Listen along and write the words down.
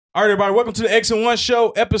All right, everybody, welcome to the X and One Show,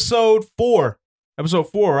 episode 4. Episode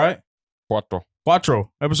 4, right? Cuatro.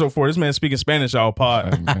 Episode 4. This man speaking Spanish, y'all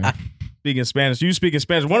pod. Speaking Spanish. You speaking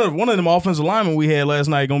Spanish. One of them offensive linemen we had last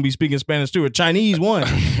night gonna be speaking Spanish too. A Chinese one.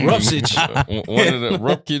 Rupsich. One of the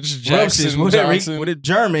Rupkich, Johnson. With it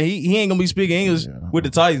German. He ain't gonna be speaking English with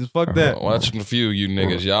the Titans. Fuck that. Watching a few of you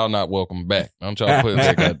niggas. Y'all not welcome back. I'm trying to put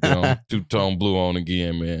that goddamn two-tone blue on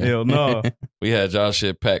again, man. Hell no. We had y'all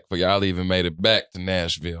shit packed for y'all even made it back to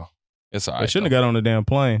Nashville. It's all right. They shouldn't have got on the damn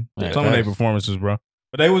plane. Yeah, Some of their performances, bro.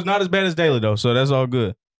 But they was not as bad as Daly, though, so that's all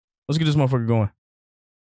good. Let's get this motherfucker going.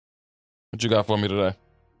 What you got for me today?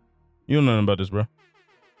 You don't know nothing about this, bro.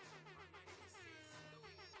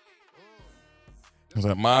 Is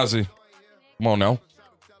that Mozzie? Come on now.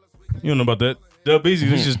 You don't know about that. Dub Easy,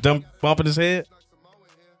 this just bumping his head.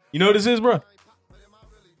 You know what this is, bro?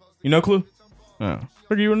 You know Clue? No.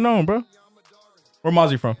 Look, you would have known, bro. Where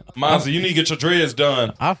Mozzie from? Mozzie, you need to get your dreads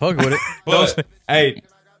done. I fuck with it. But Hey.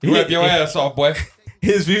 rip your ass off, boy.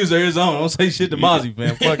 His views are his own. Don't say shit to Mozzie,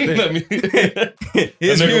 man. Fuck that.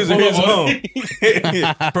 His That nigga views are pull his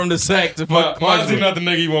up own. From the sack to fuck Mozzie not the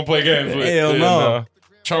nigga you want to play games with. Hell no.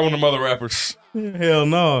 Try one of them other rappers. Hell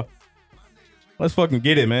no. Let's fucking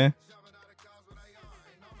get it, man.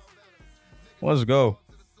 Let's go.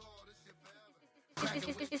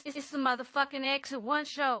 It's the motherfucking X and One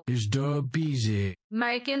Show. It's Dub Easy.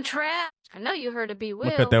 Making trap. I know you heard of B. I'm Will.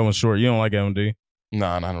 gonna cut that one short. You don't like MD.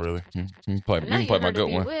 Nah, not really. You can play, I know you can play my heard good of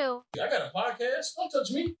B. one. Will. I got a podcast. Don't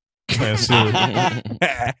touch me. Man, seriously.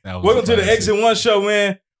 Welcome to the X and One Show,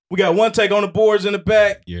 man. We got one take on the boards in the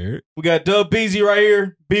back. Yeah. We got Dub Beezy right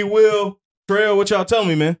here. B. Will. Trail, what y'all telling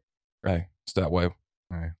me, man? Hey, it's that way.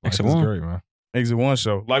 Man, X life and is One. great, man. X and One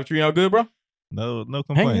Show. Life treating y'all good, bro? No Hang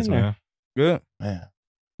complaints, in there. man. Good. Man,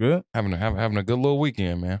 Good. having a good little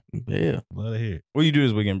weekend, man. Yeah. Love to hear it. What you do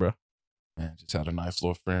this weekend, bro? Man, just had a nice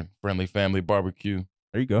little friendly family barbecue.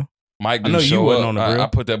 There you go. Mike I know didn't you show wasn't up. on the grill. I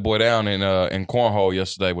put that boy down in cornhole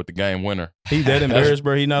yesterday with the game winner. He that embarrassed,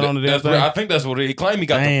 bro. He not on the damn That's thing. what- I think that's what he claimed. He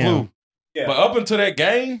got Damn. the flu. Yeah. But up until that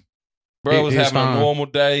game, bro He was was having fine. a normal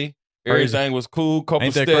day. Crazy. Everything was cool. Couple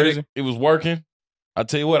Ain't that steady. crazy? It was working. I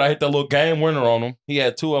tell you what, I hit that little game winner on him. He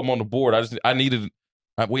had 2 of them on the board.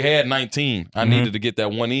 We had 19. I Mhm. needed to get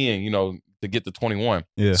that one in, to get the 21.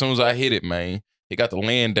 Yeah. As soon as I hit it, man, he got to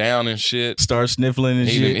laying down and shit. Start sniffling and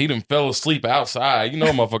shit. He done fell asleep outside. You know,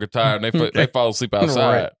 motherfucker tired. They fall asleep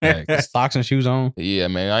outside. Socks and shoes on. Yeah,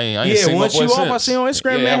 man. I ain't Yeah, seen one my boy shoe off. since. I see on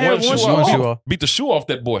Instagram, Yeah, man. Had one shoe One off. shoe off. Beat the shoe off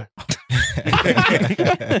that boy.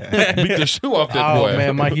 Beat the shoe off that Oh boy.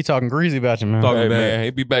 man, Mike, he talking greasy about you, man. Talking Hey, bad. man,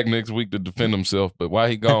 he'll be back next week to defend himself. But while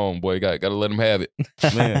he gone, boy, got to let him have it.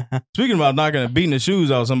 Man. Speaking about knocking and beating the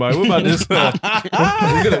shoes off somebody, what about this?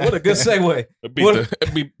 What a good segue.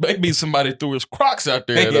 They beat somebody through his Crocs out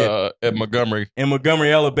there at Montgomery. In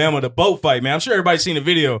Montgomery, Alabama, the boat fight, man. I'm sure everybody's seen the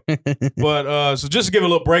video. But so just to give a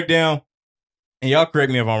little breakdown, and y'all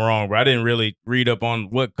correct me if I'm wrong, bro. I didn't really read up on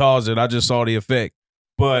what caused it. I just saw the effect.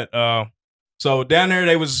 But so down there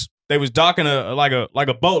they was docking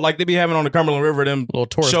a boat like they be having on the Cumberland River, them Little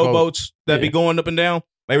tourist show boat. boats that be Yeah. going up and down.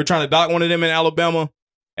 They were trying to dock one of them in Alabama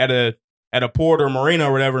at a port or marina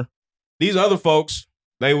or whatever. These other folks,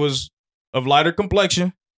 they was of lighter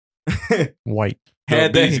complexion. White.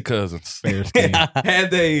 Had Easy they cousins. Fair skin. had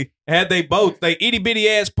they boats, they itty bitty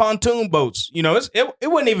ass pontoon boats. You know, it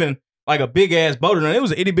wasn't even like a big ass boat or nothing. It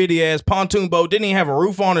was an itty bitty ass pontoon boat. Didn't even have a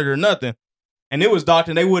roof on it or nothing. And it was docked,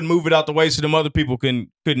 and they wouldn't move it out the way so them other people couldn't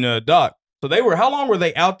dock. So how long were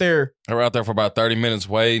they out there? They were out there for about 30 minutes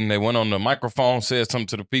waiting. They went on the microphone, said something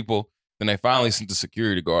to the people. Then they finally sent the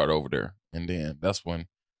security guard over there. And then that's when,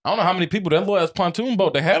 I don't know how many people, that little ass pontoon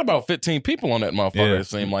boat, they had about 15 people on that motherfucker. Yeah. It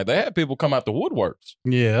seemed like they had people come out the woodworks.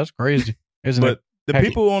 Yeah, that's crazy, isn't But it? the Heavy.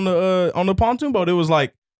 people on the pontoon boat, it was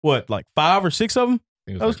like 5 or 6 of them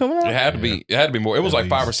It was that was like- coming It out. had to be. It had to be more. It was At like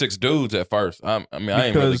 5 or least. 6 dudes at first. I didn't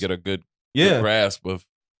really Because- get a good Yeah, grasp of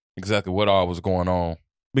exactly what all was going on.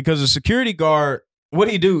 because the security guard, what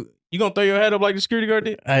do you do? You gonna throw your head up like the security guard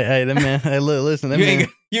did? Hey, that man. Hey, look, listen, that You man.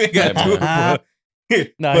 ain't got to do it, bro.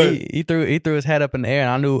 No, But- he threw his head up in the air, and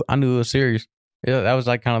I knew it was serious. Yeah, that was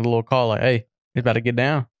like kind of the little call, like, hey, he's about to get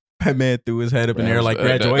down. That man threw his head up in the air That like was-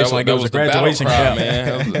 that- graduation, that like it was a the battle graduation cry, cap.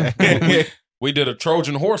 man. That was- we did a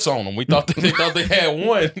Trojan horse on them. We thought they had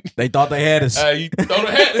won. They thought they had us. You throw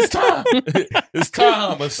the hat. It's time. It's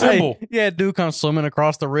time. Assemble. Hey, yeah, dude comes swimming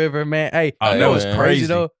across the river, man. Hey, Oh, that that was man. crazy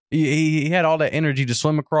though. He had all that energy to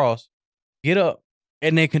swim across, get up,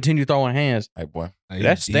 and then continue throwing hands. Hey, boy.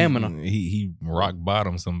 That's stamina. He rock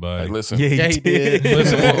bottom somebody. Hey, listen. Yeah, he did.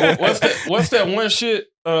 Listen, what's that one shit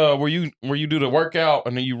where you do the workout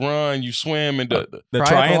and then you run, you swim, and the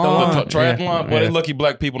Triathlon. triathlon? Boy, Yeah. they lucky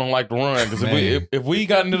black people don't like to run because Man. if we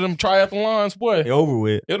got into them triathlons, boy, It over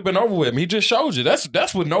with. it'd have been over with. He just showed you.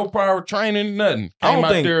 That's with no prior training, nothing. I don't Came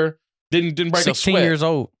out think- there, didn't break a 16 sweat. years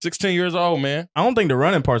old. 16 years old, man. I don't think the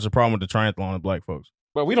running part's the problem with the triathlon of black folks.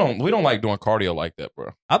 But we don't like doing cardio like that,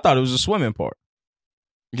 bro. I thought it was the swimming part.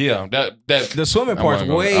 Yeah, that The swimming part's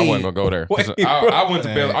way. I wasn't gonna go there. 'Cause way- I went to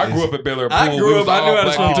Man, Bel. I grew up at Bel Air Pool. I grew up. I knew how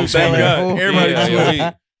to swim too. Thank Bel Air God. Pool. Everybody Yeah, swim.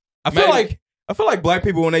 yeah, I feel like black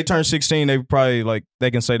people when they turn 16, they probably like they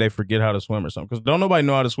can say they forget how to swim or something because don't nobody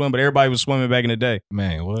know how to swim, but everybody was swimming back in the day.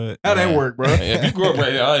 Man, what? How that Man. work, bro? If you grew up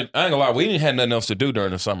right here, I ain't gonna lie. We didn't have nothing else to do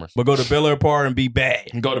during the summers. But go to Bel Air Park and be bad.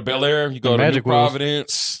 You go to Bel Air, you go to Magic New Wheels.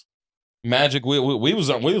 Providence, Magic. We was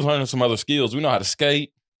learning some other skills. We know how to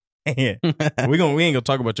skate. Yeah. we ain't gonna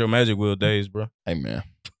talk about your Magic Wheel days, bro. Hey man,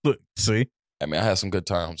 Look, see, I mean, I had some good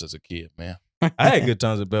times as a kid, man. I had good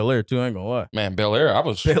times at Bel Air too. I ain't gonna lie. Man, Bel Air, I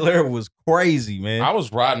was Bel Air was crazy, man. I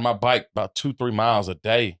was riding my bike about 2-3 miles a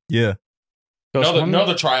day. Yeah, Go swimming?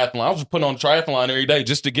 Another triathlon. I was just putting on a triathlon every day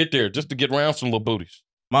just to get there, just to get around some little booties.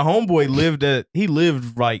 my homeboy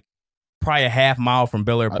lived like probably a half mile from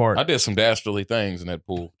Bel Air Park. I did some dastardly things in that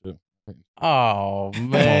pool too. Oh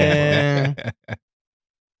man.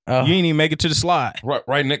 You ain't even make it to the slide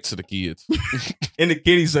Right next to the kids. in the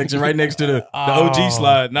kiddie section, right next to the Oh. OG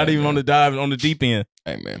slide. Not even on the dive, on the deep end.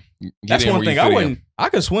 Hey man, get That's in one where thing. you I fit in. wouldn't. I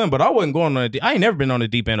could swim, but I wasn't going on. I ain't never been on the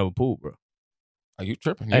deep end of a pool, bro. Are you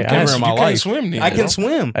tripping? Hey, You I can't, never in my you can't life. swim. Then, I can bro.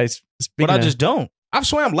 swim, Hey, but I just don't. I've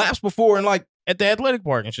swam laps before and like at the athletic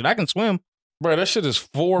park and shit. I can swim. Bro, that shit is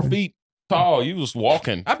 4 feet tall. You was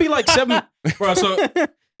walking. I'd be like 7, bro. So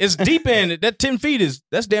it's deep end. That 10 feet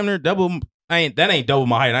that's damn near double. That ain't double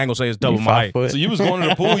my height. I ain't gonna say it's double my height. So you was going to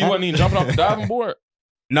the pool. You wasn't even jumping off the diving board.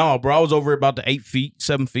 No, bro. I was over about the 8 feet,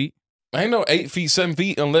 7 feet. Ain't no 8 feet, 7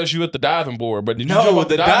 feet unless you at the diving board. But did you No, jump off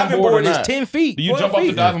the the diving board or is not? 10 feet. Do you 12 jump off the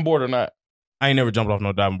feet. diving board or not? I ain't never jumped off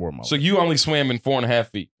no diving board in my So life. you only swam in 4.5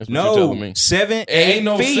 feet. That's what you're No, telling me. 7, It ain't 8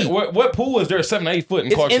 no feet. what pool is there 7 to 8 foot in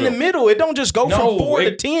It's in Clarksville? the middle. It don't just go from 4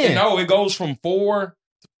 to 10. No, it goes from 4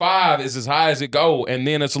 to 5 is as high as it go, and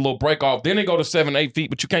then it's a little break off. Then it go to 7, 8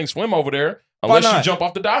 feet, but you can't swim over there Why unless you not? jump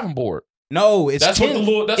off the diving board. No, it's That's 10. what the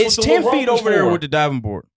little. That's It's what the 10 little feet rope is over there for. with the diving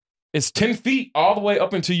board, It's 10 feet all the way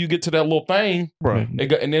up until you get to that little thing, bro. and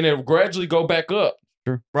then it gradually go back up.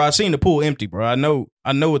 Bro, I seen the pool empty, bro. I know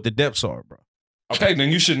what the depths are, bro. Okay, then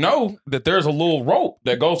you should know that there's a little rope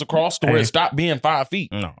that goes across to where Hey. it stopped being 5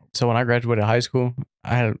 feet. No, So when I graduated high school,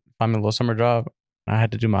 I had to find me a little summer job. I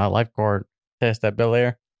had to do my lifeguard test at Bel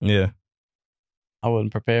Air. yeah. I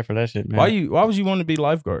wasn't prepared for that shit, man. Why was you want to be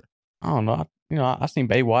lifeguard? I don't know. I seen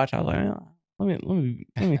Baywatch. I was like, let me.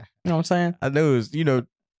 You know what I'm saying? I know it's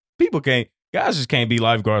guys just can't be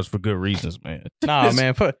lifeguards for good reasons, man. Nah,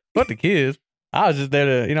 man. Fuck the kids. I was just there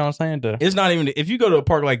to, you know what I'm saying? To It's not even if you go to a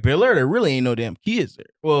park like Bel Air, there really ain't no damn kids there.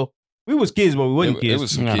 Well, we was kids, but we wasn't It kids.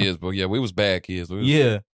 was some No. kids, but yeah, we was bad kids. We was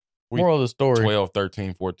Yeah, moral of the story. 12,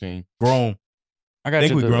 13, 14. grown. I got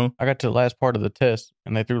think to we the, grown. I got to the last part of the test,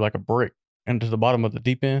 and they threw like a brick into the bottom of the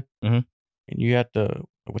deep end, Mhm. and you had to,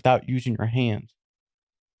 without using your hands,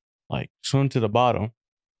 like swim to the bottom,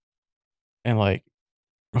 and like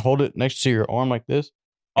hold it next to your arm like this.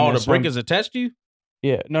 and Oh, then the brick swim- is attached to you.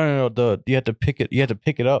 Yeah, no. You have to pick it. You have to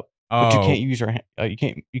pick it up, but Oh, you can't use your.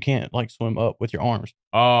 You can't like swim up with your arms.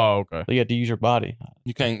 Oh, okay. So you have to use your body.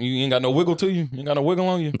 You ain't got no wiggle to you. You ain't got no wiggle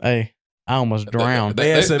on you. Hey, I almost drowned.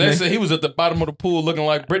 They, They said, they man- said he was at the bottom of the pool looking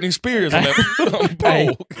like Britney Spears on that on the Hey,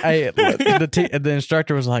 pole. hey, the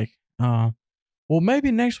instructor was like, well,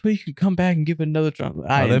 maybe next week you can come back and give it another try.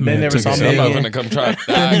 that They man never took saw it. me I'm not again. gonna come try to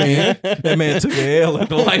die again. That man took a L at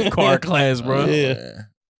the lifeguard class, bro. Yeah.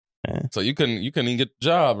 man. So you couldn't even get the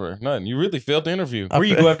job or nothing. You really failed the interview. I Where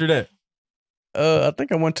you fe- go after that? I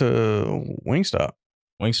think I went to Wingstop.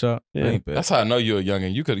 Wingstop. Yeah. Ain't bad. That's how I know you're a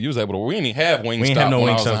youngin'. You was able to. We didn't even have Wingstop. We ain't have no when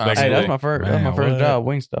I was in Wingstops high back Hey, in school. that's my first. Man, That's my first what? job,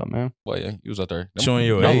 Wingstop, man. Boy, yeah, you was out there. Showing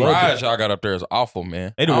you Them age. fries y'all got up there is awful,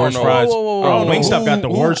 man. They the I don't worst know- fries. Whoa. Oh, Whoa. Wingstop got the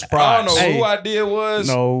worst I fries. don't know Hey. who idea was.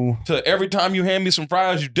 No, To every time you hand me some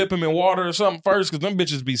fries, you dip them in water or something first, because them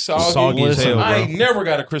bitches be soggy. Soggy as Listen, hell, I bro. ain't never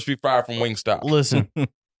got a crispy fry from Wingstop. listen.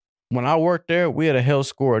 When I worked there, we had a health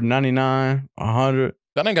score of 99, 100.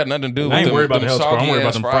 That ain't got nothing to do with I ain't them, worried about them the health score. I'm worried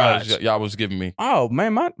about soggy-ass them fries. y'all was giving me. Oh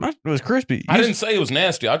man, my it was crispy. I didn't say it was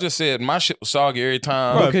nasty. I just said my shit was soggy every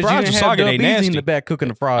time. Bro, because fries you are didn't have soggy, they Dub Easy nasty. in the back cooking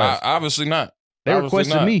the fries. Obviously not. They Obviously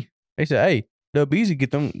requested not. me. They said, "Hey, Dub Easy,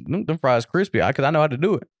 get them fries crispy," because I know how to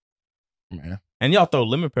do it. Man. And y'all throw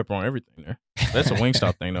lemon pepper on everything there. That's a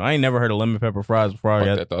Wingstop thing though. I ain't never heard of lemon pepper fries before. I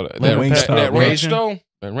got That ranch Wingstop. though,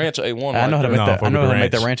 that ranch A1. I know how to make No, that. fuck I know with how the to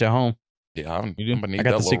make that ranch. ranch at home. Yeah, I'm You do? gonna need I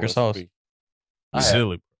got that the secret little sauce. recipe. It's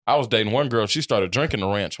silly. I was dating one girl. She started drinking the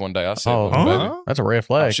ranch one day. I said, Oh, "Well, baby." Huh? That's a red Oh,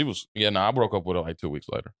 flag. she was. Yeah, I broke up with her like 2 weeks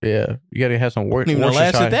later. Yeah, you gotta have some I didn't even lasted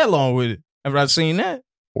Worcestershire, that long with it. After I seen that,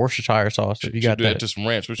 Worcestershire sauce. She, If you she got did that. to some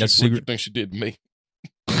ranch. What you That's what you secret. think she did to me?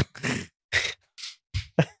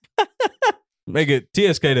 make it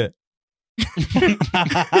TSK that.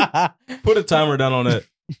 Put a timer down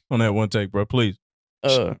on that one take, bro. Please.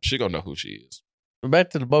 She gonna know who she is. Back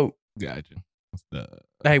to the boat. Gotcha.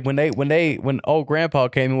 Hey, when old grandpa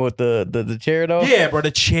came in with the chair though. Yeah, bro.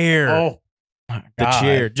 The chair. Oh, my the God.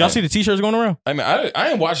 chair. Did y'all see the t-shirts going around? I mean, I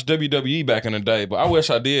ain't watched WWE back in the day, but I wish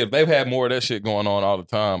I did. They've had more of that shit going on all the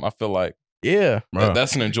time. I feel like Yeah.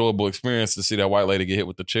 that's an enjoyable experience to see that white lady get hit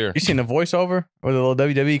with the chair. You seen the voiceover or the little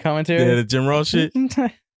WWE commentary? Yeah, the Jim Ross shit.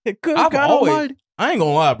 Good I've God always- Almighty. I ain't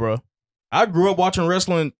gonna lie, bro. I grew up watching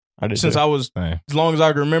wrestling I did since too. I was Same. as long as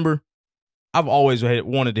I can remember. I've always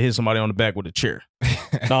wanted to hit somebody on the back with a chair.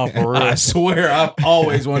 No, for real. I swear, I've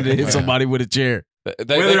always wanted to hit Man. somebody with a chair.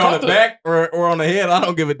 They Whether on caught the back or on the head, I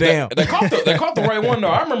don't give a damn. They caught the right one though.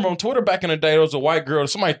 I remember on Twitter back in the day, there was a white girl.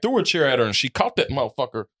 Somebody threw a chair at her, and she caught that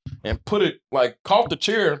motherfucker and put it caught the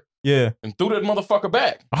chair Yeah. and threw that motherfucker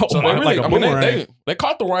back. Oh, So my, they really, like a I mean, boomerang. they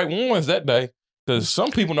caught the right ones that day because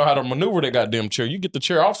some people know how to maneuver that goddamn chair. You get the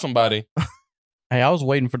chair off somebody. Hey, I was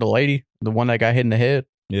waiting for the lady, the one that got hit in the head.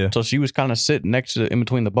 Yeah. So she was kind of sitting next to in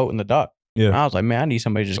between the boat and the dock. Yeah. And I was like, man, I need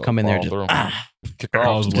somebody to just come in there and just kick her I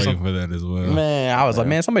off. was waiting for that as well. man. I was like,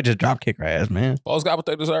 man, somebody just drop kick her ass, man. Folks got what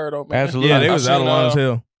they deserve though, man. Absolutely. Yeah, they I was out of seen, line as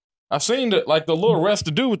hell. I seen that the little arrest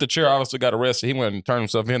to do with the chair obviously got arrested. He went and turned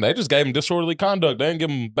himself in. They just gave him disorderly conduct. They didn't give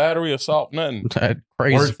him battery, assaut, nothing. That's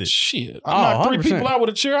crazy. Worth it. Shit. I Oh, knocked 3 100%. people out with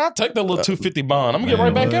a chair. I'll take that little 250 bond. I'm gonna get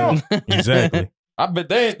right Man, back out. Exactly. I bet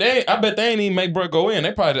they ain't even make bro go in.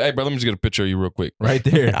 They probably, hey bro, let me just get a picture of you real quick. Right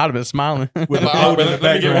there. I'd have been smiling. With Like, the all right, boat in the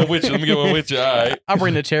let me get one background. with you. Let me get one with you. All right. I'll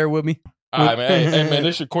bring the chair with me. All right, man. Hey, man,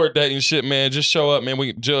 this your court date and shit, man. Just show up, man.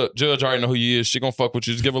 We judge already know who you is. She gonna fuck with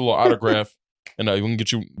you. Just give her a little autograph, and we can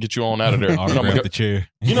get you on out of there. Autograph the chair.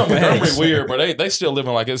 You know Montgomery Facts. weird, but they still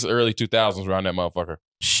living like it's early 2000s around that motherfucker.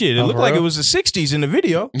 Shit, it Oh, looked for like it real? was the 60s in the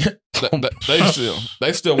video.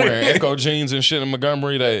 They still wearing Echo jeans and shit in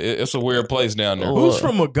Montgomery. It's a weird place down there. Oh. Who's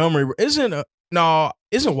from Montgomery?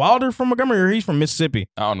 Isn't Wilder from Montgomery or he's from Mississippi?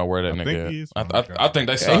 I don't know where that I think nigga he is. is from I think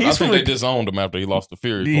they Yeah, he's I from think they the- disowned him after he lost the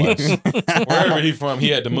Fury place. Wherever he from, he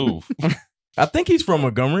had to move. I think he's from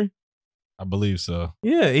Montgomery. I believe so.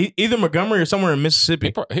 Yeah, either Montgomery or somewhere in He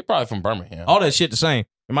Mississippi. probably from Birmingham. All that shit the same.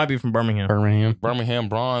 It might be from Birmingham. Birmingham. Birmingham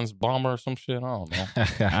Bronze Bomber or some shit. I don't know.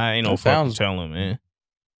 I ain't no That fucking sounds- telling, man.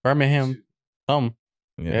 Birmingham. Yeah,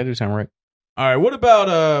 Yeah. that do sound right. All right, what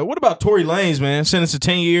about Tory Lanez, man? Sentenced to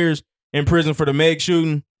 10 years in prison for the Meg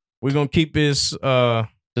shooting. We're gonna keep this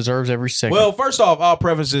Deserves every second. well, first off, I'll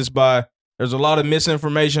preface this by there's a lot of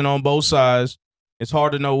misinformation on both sides. It's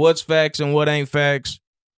hard to know what's facts and what ain't facts.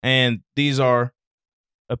 And these are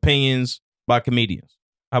opinions by comedians.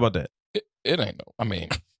 How about that? It ain't no. I mean,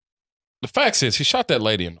 the facts is he shot that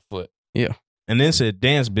lady in the foot. And then said,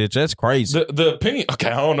 dance, bitch. That's crazy. The opinion. Okay,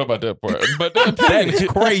 I don't know about that part, but the That opinion is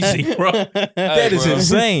crazy, bro. That is bro.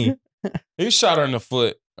 insane. He shot her in the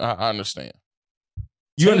foot. I understand.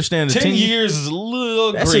 You understand the 10 years is a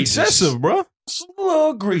little That's egregious. excessive, bro. It's a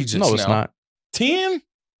little egregious. no, it's now. not. 10?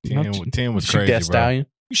 10 was Shoot crazy, that bro. stallion.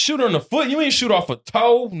 You shoot her in the foot. You ain't shoot off a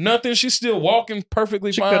toe. Nothing. She's still walking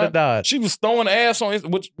perfectly She could fine. have died. She was throwing ass on it,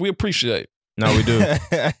 which we appreciate. No, we do.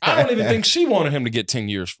 I don't even think she wanted him to get 10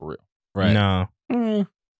 years for real. Right. No. Mm.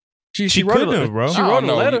 She wrote couldn't a- have, bro. She I wrote don't a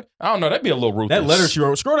know. letter. I don't know. That'd be a little ruthless. That letter she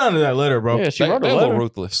wrote. Scroll down to that letter, bro. Yeah, she wrote a That letter. little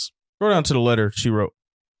ruthless. Scroll down to the letter she wrote.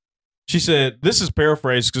 She said, this is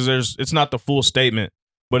paraphrased because it's not the full statement,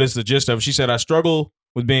 but it's the gist of it. She said, I struggle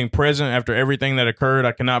with being present after everything that occurred.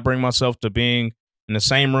 I cannot bring myself to being in the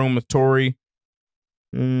same room with Tory.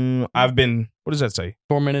 I've been, what does that say?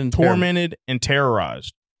 Tormented and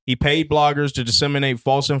terrorized. He paid bloggers to disseminate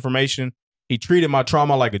false information. He treated my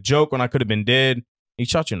trauma like a joke when I could have been dead. He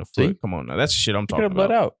shot you in the foot. See? Come on now. That's the shit I'm Could talking have bled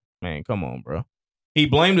about. out. Man, come on, bro. He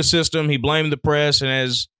blamed the system. He blamed the press. And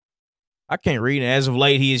as I can't read, as of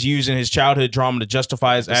late, he is using his childhood trauma to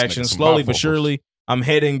justify his This nigga's actions. some Slowly but bifocals. surely, I'm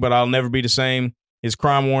heading, but I'll never be the same. His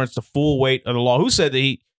crime warrants the full weight of the law. Who said that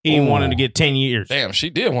he wanted to get 10 years? Damn, she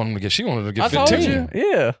did want him to get. She wanted to get I told 15. you.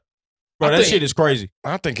 Yeah. Bro, I that think- shit is crazy.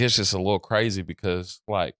 I think it's just a little crazy because,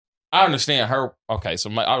 like, I understand her. Okay, so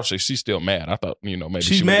obviously she's still mad. I thought, maybe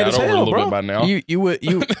She's she mad got as over it a hell, little bro. bit by now.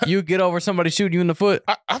 You get over somebody shooting you in the foot?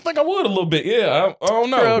 I think I would a little bit. Yeah, I don't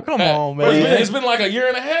know. Bro, come on, But man. it's been like a year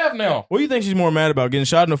and a half now. What do you think she's more mad about? Getting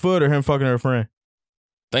shot in the foot or him fucking her friend?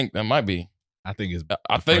 I think that might be. I think it's.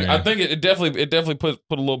 I think it definitely put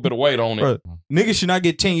a little bit of weight on it. Bro, niggas should not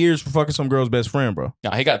get 10 years for fucking some girl's best friend, bro.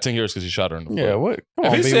 Nah, he got 10 years because he shot her in the foot. Yeah, what? Come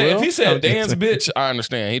on, If he Will. said dance bitch, I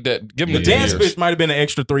understand. Give him The the dance 10 years. bitch might have been an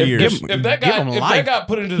extra 3 years. If that Give him life. guy got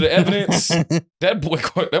put into the evidence, that boy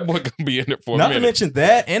gonna be in it for a Not to minute. mention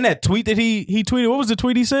that and that tweet that he tweeted. What was the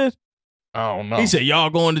tweet he said? I don't know. He said,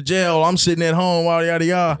 "Y'all going to jail. I'm sitting at home. Yada yada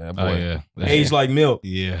yada." Yeah, boy. Oh yeah. Aged like milk.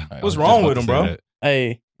 Yeah. What's I was wrong just with about him, to say bro? that.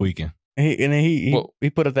 Hey, Tweaking. he Well,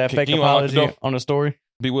 put up that can fake you unlock the apology door? on the story.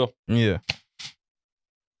 Be will. Yeah.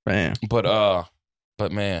 Man,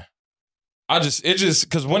 But man,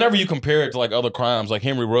 because whenever you compare it to like other crimes, like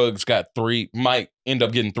Henry Ruggs might end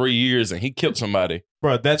up getting 3 years and he killed somebody.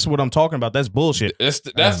 Bro, that's what I'm talking about. That's bullshit. That's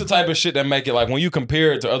the type of shit that make it like when you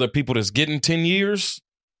compare it to other people that's getting 10 years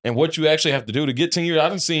and what you actually have to do to get 10 years. I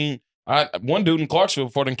done seen one dude in Clarksville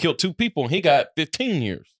before then killed 2 people and he got 15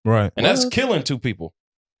 years. Right. And that's killing 2 people.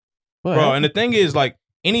 Bro, and the thing is, like,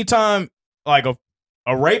 anytime like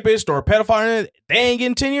a rapist or a pedophile, they ain't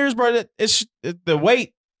getting 10 years, bro. The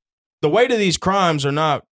weight of these crimes are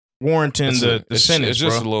not warranting the sentence, It's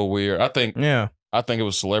just bro. a little weird. I think Yeah. it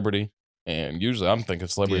was celebrity, and usually I'm thinking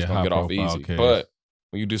celebrities Yeah, gonna get high off profile easy. case. But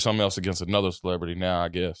when you do something else against another celebrity, now I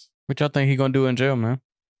guess what y'all think he gonna do in jail, man?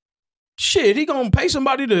 Shit, he gonna pay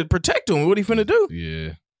somebody to protect him. What he finna do?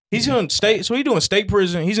 Yeah. He's doing state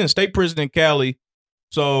prison. He's in state prison in Cali.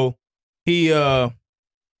 So he I'm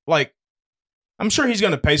sure he's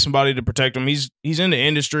gonna pay somebody to protect him. He's in the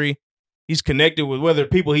industry. He's connected with whether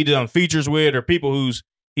people he done features with or people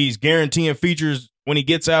he's guaranteeing features when he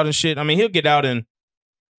gets out and shit. I mean, he'll get out in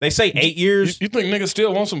they say 8 years. You think niggas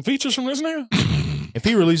still want some features from this nigga? If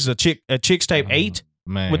he releases a Chicks Tape 8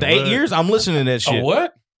 Man. with the 8 years, I'm listening to that shit. Oh,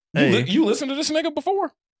 what? Hey. You listened to this nigga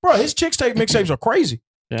before? Bro, his Chicks Tape mixtapes are crazy.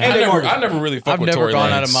 Yeah. And I never really fucked I've with never Tory gone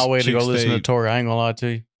Lanez. out of my way to go Chicks listen to Tape. Tory. I ain't gonna lie to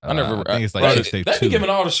you. I never. I think it's like Bro, Chicks Tape they be 2. giving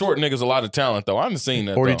all the short niggas a lot of talent though. I haven't seen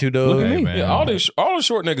that. 42 though. Doug. Hey, man. Yeah, all the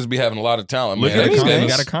short niggas be having a lot of talent. Look man. at They me, just man. You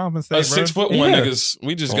got gotta compensate, us bro. 6'1" Yeah. niggas.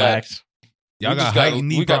 We just Relax. Y'all we got just height and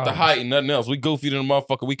knee we got the problems. height and nothing else. We goofy than a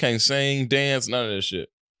motherfucker. We can't sing, dance, none of that shit.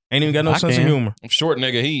 Ain't even got no I sense of can. humor. Short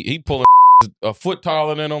nigga, he pulling a foot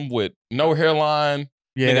taller than him with no hairline.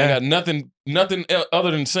 Yeah, Nigga that, got nothing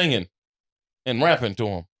other than singing and rapping to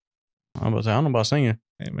him. I don't know about singing.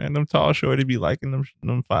 Hey man, them tall shorty be liking them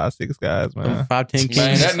 5'6" guys, man. 5'10"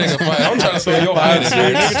 Man, that nigga fight. I'm trying to throw your height in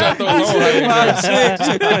there. Nigga trying to throw his own height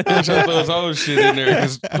in there. Nigga trying to throw his own shit in there.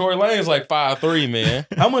 Because Tory Lane's like 5'3", man.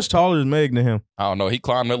 How much taller is Meg than him? I don't know. He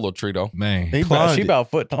climbed that little tree though. Man. She Climbed it. about a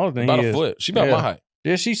foot taller than About he a is. foot. She about Yeah. my height.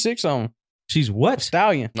 Yeah, she's 6 on. She's what?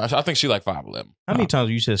 Stallion. No, I think she like 5'11". How many times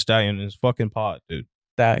have you said stallion in this fucking pod, dude?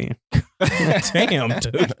 Stallion. Damn,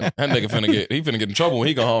 dude. That nigga finna get in trouble when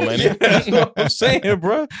he go home, man. Yeah, that's what I'm saying,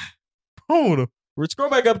 bro. Hold on. Let's go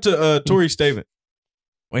back up to Tory's statement.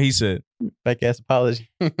 When he said, Fake ass apology.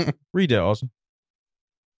 read that, Austin.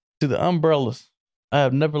 To the umbrellas. I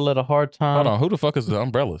have never let a hard time. Hold on, who the fuck is the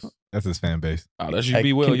umbrellas? That's his fan base. Oh, that's you, Hey,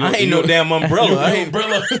 be well. can- You, I ain't no damn umbrella. I ain't,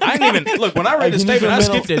 umbrella. I ain't even look when I read the Hey, can you statement. I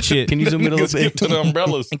zoom in skipped on- that shit. Can you zoom in a Nigga little skip bit? to the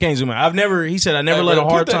umbrellas. I can't zoom in. I've never. He said I never Hey, let bro, a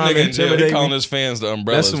hard put that time nigga in jail. He intimidate calling me. his fans the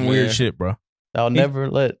umbrellas. That's some man. weird shit, bro. I'll never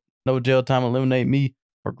let no jail time eliminate me,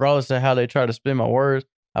 regardless of how they try to spin my words.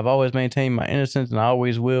 I've always maintained my innocence, and I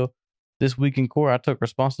always will. This week in court, I took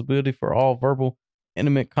responsibility for all verbal,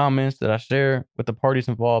 intimate comments that I share with the parties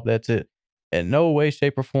involved. That's it. In no way,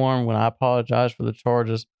 shape, or form when I apologize for the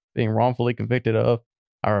charges being wrongfully convicted of.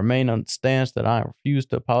 I remain on the stance that I refuse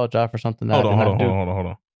to apologize for something that Hold I on, did hold not on, do. hold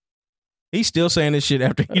on. He's still saying this shit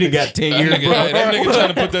after he done got 10 That years, nigga, bro. that nigga trying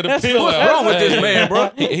to put that appeal What's out. wrong with this man, bro?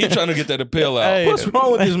 He trying to get that appeal out. Hey, What's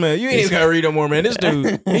wrong with this man? You ain't even gotta read no more, man. This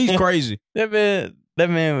dude, he's crazy. That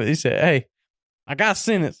man, he said, "Hey, I got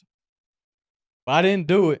sentenced, but I didn't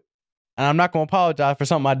do it, and I'm not gonna apologize for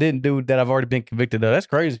something I didn't do that I've already been convicted of." That's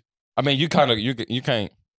crazy. I mean, you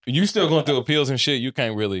can't. You still going through appeals and shit. You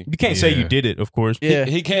can't really. You can't say you Yeah. did it, of course. Yeah,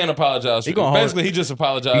 He can apologize. He gonna hold Basically, he just you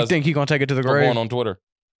apologized think he gonna take it to the for grave? going on Twitter.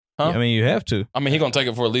 Huh? I mean, you have to. I mean, he gonna take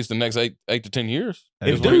it for at least the next 8 to 10 years.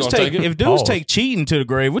 Hey, If where he dudes gonna take take it? if dudes Pause. take cheating to the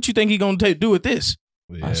grave, what you think he gonna do with this?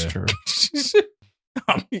 Yeah. That's true.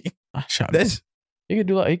 I mean, I shot him. that's He could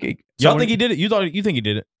do like he could. y'all think he did it? You think he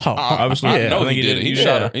did it? Oh, obviously, I yeah, know I think he he did did it. it. He Yeah.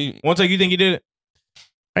 shot her. He, One take, you think he did it?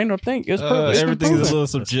 ain't no thing. It's proven. It's been Everything's a proven. little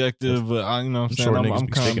subjective, but you know what I'm saying? Short I'm niggas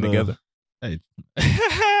be sticking kinda- together. Hey,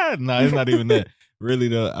 no, it's not even that. Really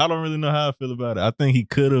though, I don't really know how I feel about it. I think he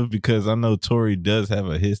could have because I know Tory does have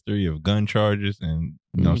a history of gun charges, and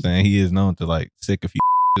you know what I'm saying. He is known to like sick a few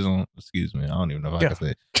on. Excuse me, I don't even know if I can say,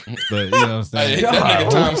 it. But you know what I'm saying. Hey, that nigga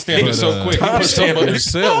timestamp is so quick. He put Timestamp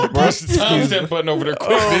himself, bro. Push the timestamp button over there quick,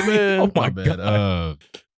 didn't he? man. Oh my bad. god.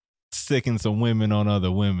 Sicking some women on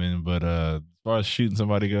other women, but as far as shooting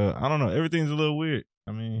somebody go, I don't know. Everything's a little weird.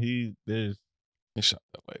 I mean, He shot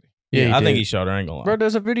that lady. Yeah, I did. think he shot her. I ain't gonna lie. Bro,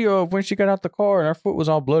 there's a video of when she got out the car and her foot was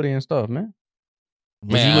all bloody and stuff, man.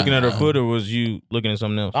 Was Man, you looking at her foot or was you looking at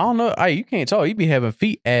something else? I don't know. Hey, you can't tell. You be having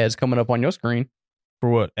feet ads coming up on your screen. For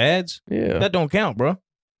what? Ads? Yeah. That don't count, bro.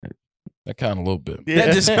 That kind of a little bit.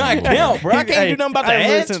 That does not count, bro. I can't do nothing about the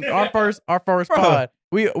ads. Listen, our first Bro. pod.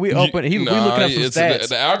 We opened. We looking up some stats.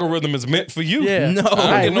 The algorithm is meant for you. Yeah. No. I don't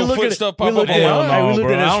Hey, get we no looking foot at- stuff we pop up looking on at- Hell my no, we looking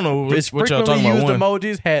bro. at I don't know It's what y'all frequently talking about. used One.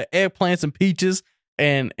 emojis had eggplants and peaches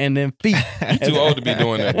and then feet. You too old to be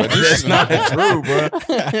doing that. But That's not true,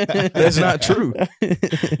 bro. That's not true.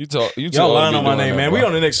 You too Y'all old lying to be on my doing name, that, man. bro. We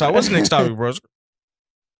on the next topic. What's the next topic, bro?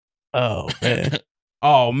 Oh man.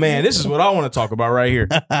 Oh man, this is what I want to talk about right here.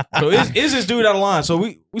 So is this dude out of line? So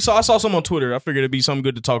I saw some on Twitter. I figured it'd be something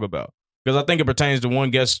good to talk about because I think it pertains to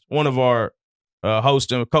one of our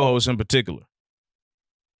hosts and co-hosts in particular.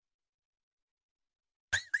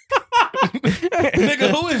 Nigga,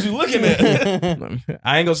 who is you looking at?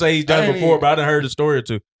 I ain't gonna say he's done it before, but I done heard a story or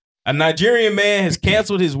two. A Nigerian man has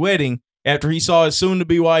canceled his wedding after he saw his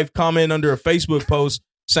soon-to-be wife comment under a Facebook post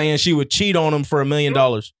saying she would cheat on him for $1 million.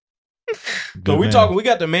 So we talking. We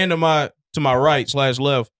got the man to my right /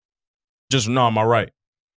 left. Just no, on my right.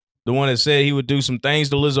 The one that said he would do some things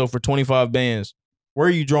to Lizzo for 25 bands. Where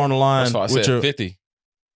are you drawing the line? That's why I with said 50.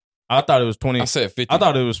 I thought it was 20. I said 50. I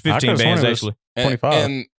thought it was 15 could've sworn bands it was- actually. and, 25.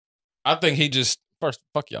 And I think he just first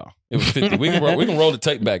fuck y'all. It was 50. We can roll the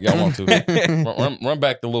tape back. Y'all want to run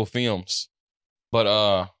back the little films.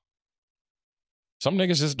 But some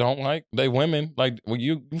niggas just don't like they women. Like when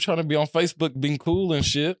you trying to be on Facebook being cool and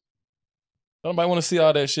shit. Nobody want to see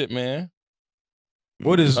all that shit, man.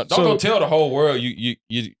 What is Don't so? go tell the whole world you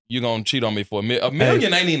gonna cheat on me for $1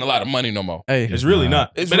 million. Ain't even a lot of money no more. Hey, It's really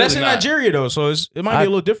not. It's But that's really in not. Nigeria though, so it might be a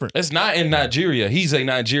little different. It's not in Nigeria. He's a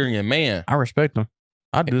Nigerian man. I respect him.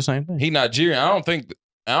 I'd do the same thing. He Nigerian. I don't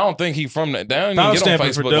think he from that. They don't I'm even get on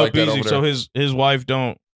stamping for Facebook Dub like that Beasy, over so there. his wife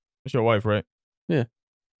don't. It's your wife, right? Yeah.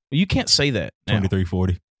 You can't say that. Now.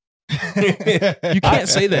 2340. You can't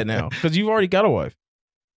say that now because you've already got a wife.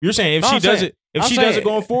 You're saying if No, she I'm does saying- it, if I'm she does it saying-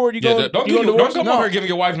 going forward, you go. Don't you come over here giving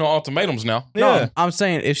your wife no ultimatums now. No, Yeah. I'm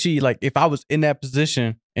saying if I was in that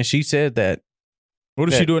position and she said that, What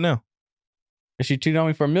if she do it now? if she cheated on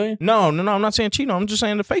me for $1 million, No. I'm not saying cheat on. I'm just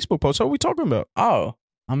saying the Facebook post. What are we talking about? oh,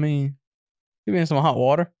 I mean, you be in some hot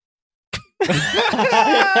water.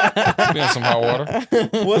 Be in some hot water.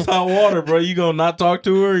 What's hot water, bro? You gonna not talk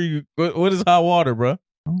to her? What is hot water, bro?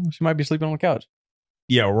 Oh, she might be sleeping on the couch.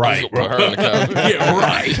 Yeah, right. Put her on the couch. Yeah,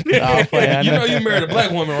 right. I'll play, I You know you married a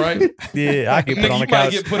black woman, right? Yeah, I get put Nigga, on you the might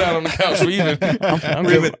couch. get put out on the couch for even.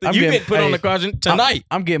 You get put on the couch tonight.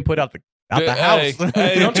 I'm getting put out the Hey, house.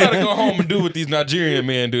 hey, don't try to go home and do what these Nigerian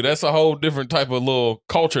men do. That's a whole different type of little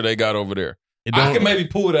culture they got over there. I can maybe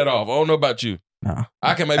pull that off. I don't know about you. Nah.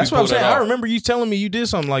 I can maybe That's what pull I'm saying. that I off. remember you telling me you did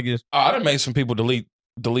something like this. Oh, I done made some people delete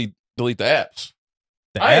the apps.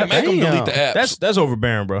 The I app? didn't make them delete the apps. That's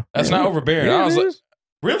overbearing, bro. That's not overbearing. Yeah, I was it like, is.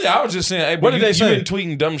 really? I was just saying, hey, bro, What did they you say? been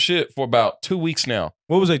tweeting dumb shit for about 2 weeks now.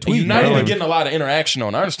 What was they And tweeting? you're not bro? even getting a lot of interaction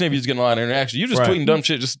on it. I understand if you're just getting a lot of interaction. You just Right. tweeting dumb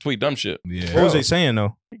shit just to tweet dumb shit. Yeah. What was they saying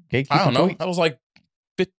though? I don't know. That was like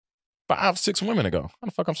 5-6 women ago. How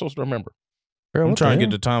the fuck I'm supposed to remember? I'm trying to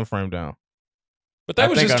get the time frame down. But they I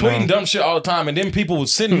was think just I know. tweeting dumb shit all the time, and then people would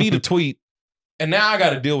send me the tweet, and now I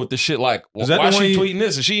got to deal with this shit. Like, well, Is that why the one she you- tweeting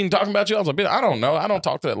this? Is she even talking about you? I was like, bitch, I don't know. I don't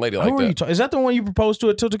talk to that lady like Who are you that. is that the one you proposed to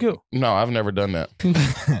at Tilt to Kill? No, I've never done that.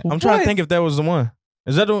 I'm trying to think if that was the one.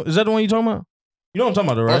 Is that the one you talking about? You know what I'm talking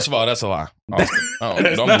about, though, right? First of all, that's a lie.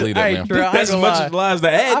 Don't not- believe that, Hey, man. Drew, I ain't That's as gonna much lie. as lies to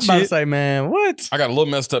I'm add about to shit. say, man, what? I got a little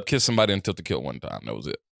messed up, kissed somebody in Tilt to Kill one time. That was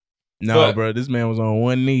it. No, But- bro. This man was on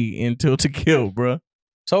one knee in Tilt to Kill, bro.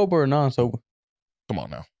 Sober or non-sober? Come on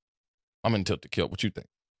now. I'm in Tilt to Kill. What you think?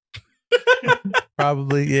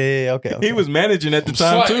 Probably. Yeah. Okay. He was managing at the I'm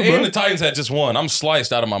time sli- too, and bro. the Titans had just won. I'm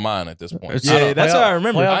sliced out of my mind at this point. Yeah, Yeah, that's how I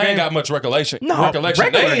remember. playoff I ain't game. got much recollection. No, recollection. They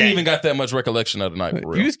regular ain't game. even got that much recollection of the night for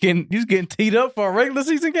real. You was getting teed up for a regular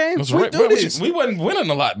season game. It was We re- do bro, this. we wasn't winning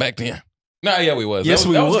a lot back then. Nah, yeah, we was. Yes, that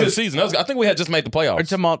we was a was. good season. I think we had just made the Are you playoffs.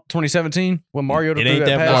 talking about 2017 when Mario It threw ain't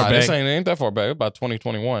that pass? far Nah, back. this ain't that far back. It's about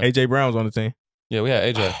 2021. AJ Brown was on the team. Yeah, we had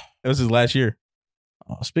AJ. That was his last year.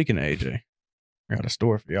 Oh, speaking of AJ, I got a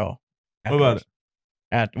story for y'all. What about it?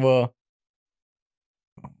 Well,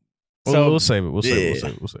 What We'll save it. We'll save yeah.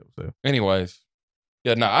 it. We'll save it. Anyways.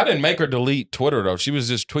 Yeah, no, I didn't make her delete Twitter though. She was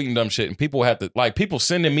just tweeting dumb shit, and people had to people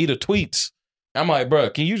sending me the tweets. I'm like, bro,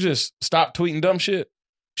 can you just stop tweeting dumb shit?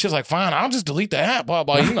 She's like, fine, I'll just delete the app. Blah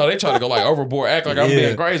blah. You know, they try to go like overboard, act like I'm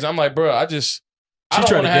being crazy. I'm like, bro, She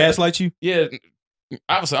tried to gaslight you? Yeah,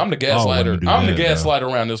 obviously, I'm the gaslighter. I'm the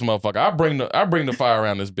gaslighter around this motherfucker. I bring the fire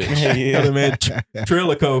around this bitch. Yeah, man.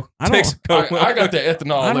 Trillico. I got that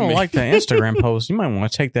ethanol. I in don't me. like the Instagram post. You might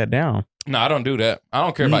want to take that down. No, I don't do that. I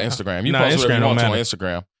don't care about Instagram. You post whatever you want to on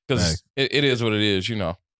Instagram because it is what it is, you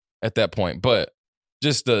know, at that point. But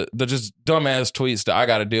just the just dumbass tweets that I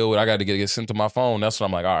got to deal with, I got to get sent to my phone. That's what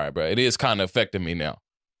I'm like, all right, bro. It is kind of affecting me now.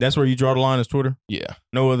 That's where you draw the line is Twitter? Yeah.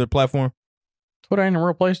 No other platform? Twitter ain't a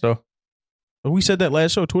real place, though. But we said that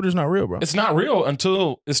last show. Twitter's not real, bro. It's not real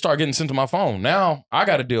until it start getting sent to my phone. Now I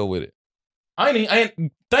got to deal with it.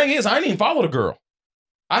 Thing is, I ain't even follow the girl.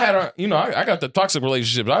 I had her, you know, I got the toxic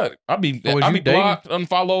relationships. I be blocked,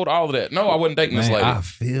 unfollowed, all of that. No, I wasn't dating this lady. I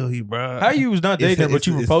feel you, bro. How you was not dating her, but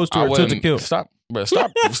you proposed to her to kill? Stop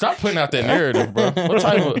putting out that narrative, bro.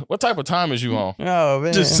 What type of time is you on? Oh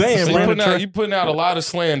man, just saying, you putting out a lot of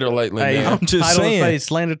slander lately. Hey, man. I'm just saying,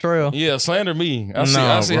 slander trail. Yeah, slander me.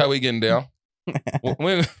 I see how we getting down.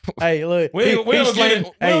 Hey, look, we don't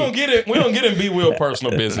get in be real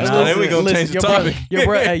personal business. Then we gonna change the topic. Your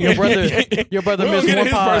brother we missed get one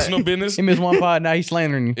his pod. personal business. He missed one pod. Now he's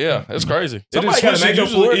slandering you. Yeah, that's crazy. Somebody gotta make up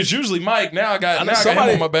for it. It's usually Mike. Now I got him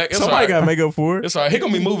on my back. Somebody gotta make up for it. It's all right. He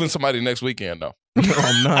gonna be moving somebody next weekend though. No,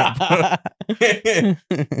 I'm not.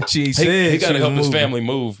 She said he got to help his family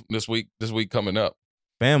move this week. This week coming up.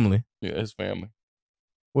 Family? Yeah, his family.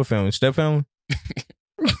 What family? Step family?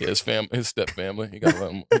 Yeah, his step family. He got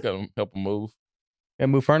to help him move.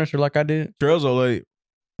 And move furniture like I did. Trails old lady.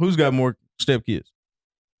 Who's got more step kids?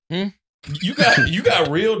 You got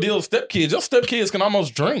real deal step kids. Your step kids can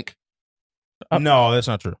almost drink. No, that's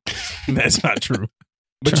not true. That's not true.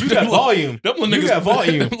 But you got volume. Them little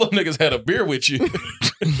niggas had a beer with you.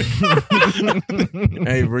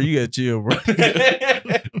 Hey, bro, you got chill, bro.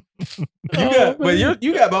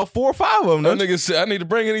 You got about 4 or 5 of them. That nigga said, I need to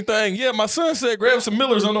bring anything. Yeah, my son said grab some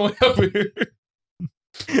Millers on the way up here.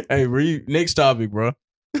 Hey, bro, next topic, bro.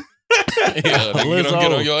 Yeah, nigga, you don't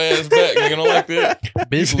get on your ass back. Nigga don't like that.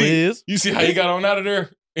 Bitch Liz. You see how he got on out of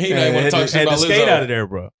there? He didn't want to talk shit about Lizzo. Skate out of there,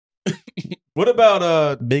 bro. What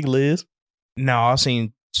about Big Liz? No, I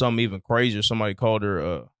seen something even crazier. Somebody called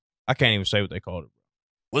her I can't even say what they called her.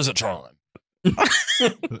 Lizatron.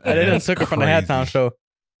 They done took her from the halftime show.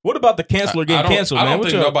 What about the canceler getting canceled, man? I don't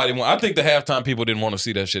think nobody want. I think the halftime people didn't want to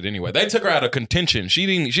see that shit anyway. They took her out of contention. She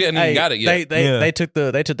hadn't even got it yet. They took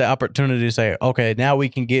the opportunity to say, okay, now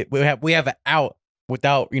we have an out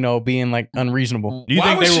without being like unreasonable. Do you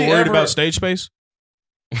think they were worried about stage space?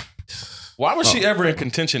 Why was she ever in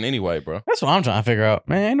contention anyway, bro? That's what I'm trying to figure out,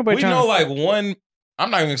 man. Ain't nobody. We know like one. I'm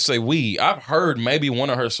not even gonna say we. I've heard maybe one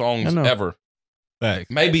of her songs ever. Thanks.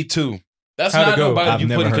 Maybe 2. That's not nobody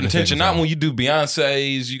you put in contention. Not when you do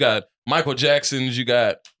Beyonce's. You got Michael Jackson's. You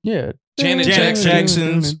got Janet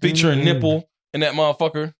Jackson's featuring nipple in that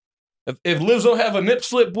motherfucker. If Lizzo have a nip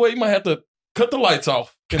slip, boy, you might have to cut the lights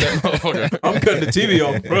off in that motherfucker. I'm cutting the TV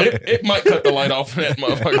off, bro. It might cut the light off in that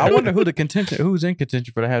motherfucker. I wonder who's in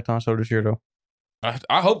contention for the halftime show this year, though.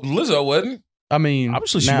 I hope Lizzo wasn't. I mean,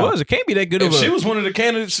 obviously she was. It can't be that good if of a. She was one of the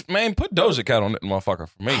candidates, man, put Doja Cat on that motherfucker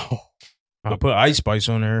for me. I'll put Ice Spice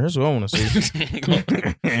on there. That's what I want to see.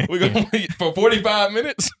 We're going to for 45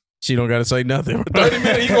 minutes. She don't got to say nothing. 30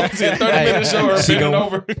 minutes. You going to see a 30-minute show her bending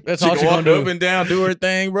over. That's all she going to do. Up and down, do her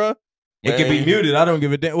thing, bro. It can be muted. I don't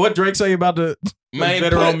give a damn. What Drake say about the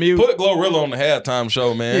man? On mute. Put Glorilla on the halftime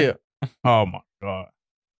show, man. Yeah. Oh my god.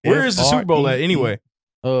 Where is the Super Bowl at anyway?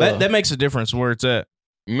 That makes a difference where it's at.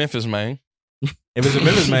 Memphis, man. If it's a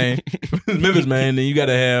Memphis man, then you got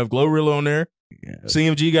to have Glorilla on there. Yeah.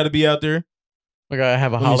 CMG got to be out there. We got to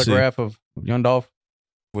have a holograph of Young Dolph.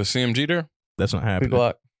 With CMG there? That's not happening.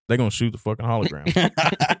 They're going to shoot the fucking hologram.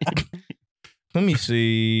 Let me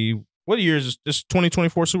see. What year is this?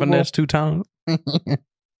 2024 Super Bowl? Finesse 2 times.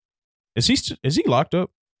 Is he locked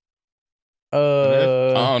up? I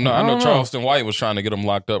don't know. I know Charleston White was trying to get him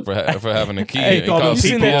locked up for having a key. Hey, you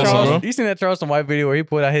seen that Charleston White video where he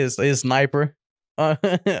put out his sniper, brought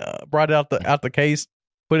it out the case,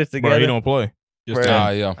 put it together. Bro, he don't play.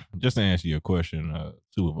 Just to answer your question,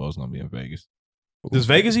 Super Bowl's gonna be in Vegas. Does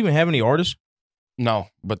Vegas even have any artists? No,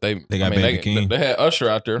 but they got Baby King. They had Usher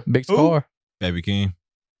out there. Big Scar. Baby King.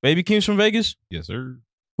 Baby King's from Vegas? Yes, sir.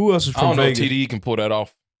 Who else is from Vegas? I don't know if TDE can pull that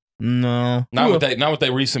off. No. Not with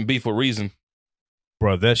that recent beef with Reason.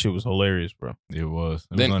 Bro, that shit was hilarious, bro. It was.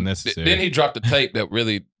 It was unnecessary. Then he dropped a tape that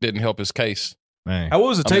really didn't help his case. Man, What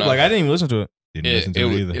was the I'm tape not- like? I didn't even listen to it. didn't listen to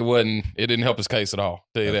it either. It wasn't. It didn't help his case at all.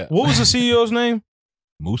 Tell you that. What was the CEO's name?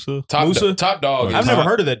 Musa Musa? Top dog. I've I've is- never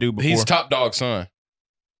heard of that dude before. He's Top Dog's son.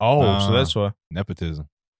 So that's why. nepotism.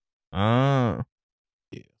 Ah.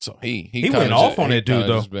 Yeah. So he He kinda went off on he that dude, kinda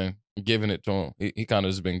though. Just been giving it to him. He kind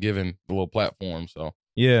of just been given the little platform. So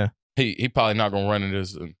Yeah. he probably not gonna run it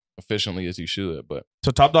as efficiently as he should. But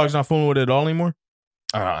So Top Dog's not fooling with it at all anymore?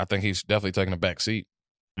 I think he's definitely taking a back seat.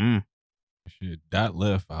 Shit, Dot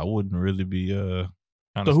left. I wouldn't really be trying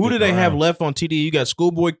So to who do stick they have around. left on TDE? You got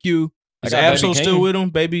Schoolboy Q. I Is got Baby Absol still King. with him?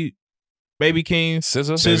 Baby King.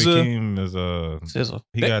 SZA. Sis- Baby SZA. King is Sizzle.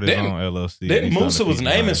 he They- got his they- own LLC. Then He's trying Musa to was keep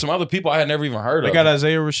naming mine. some other people I had never even heard They of. got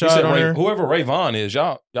Isaiah He Rashad said on there. whoever Ray Vaughn is.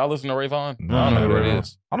 Y'all listen to Ray Vaughn? No, I don't know who no, that no.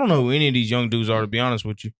 is. I don't know who any of these young dudes are, to be honest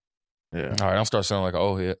with you. Yeah. All right, I'll start sounding like an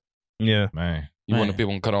old head. Yeah. Man, You want the Man.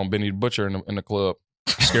 people to cut on Benny the Butcher in the club.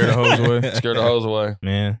 Scared the hoes away. Scare the hoes away.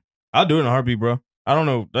 Man. I'll do it in a heartbeat, bro. I don't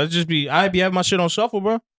know. I'd be having my shit on shuffle,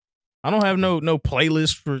 bro. I don't have no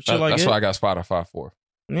playlist for shit like That's that. what I got Spotify for.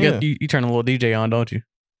 Yeah. You turn a little DJ on, don't you?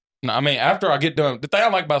 No, I mean, after I get done, the thing I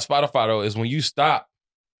like about Spotify though is when you stop,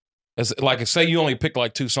 it's like say you only pick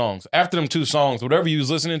like 2 songs. After them 2 songs, whatever you was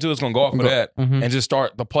listening to is gonna go off of that Mhm. and just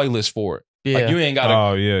start the playlist for it. Yeah. Like you ain't gotta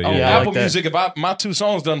Oh, yeah, on yeah. Yeah, I Apple like that. Music, if my 2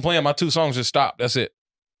 songs done playing, my 2 songs just stop. That's it.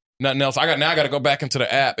 Nothing else. I got to go back into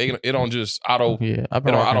the app. It don't just auto Yeah, I've it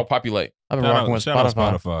been don't rocking. auto populate. I've been shout rocking out- with shout out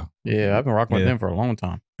Spotify. Spotify. Yeah, I've been rocking with Yeah. them for a long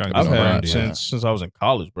time. Trying to I've get some had brand deals. since I was in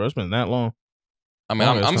college, bro. It's been that long. I mean,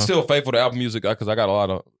 Oh, I'm that's not- still faithful to Apple Music because I got a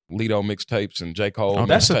lot of Lido mixtapes and J Cole. Oh,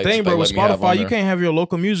 That's the mixtapes thing, they bro. let With me have Spotify, on you there. can't have your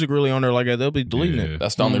local music really on there like that. They'll be deleting Yeah. it.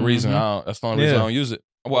 That's the only reason. Mhm. That's the only reason Yeah. I don't use it.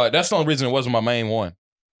 Well, that's the only reason it wasn't my main one.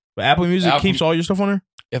 But Apple Music Apple- keeps all your stuff on there?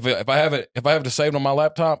 If I have it saved on my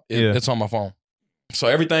laptop, Yeah. it's on my phone. So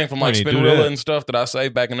everything from like Why do you do Spinrilla that? and stuff that I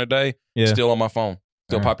saved back in the day, Yeah. still on my phone,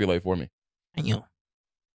 still Yeah. populate for me. Damn.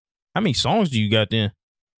 How many songs do you got then?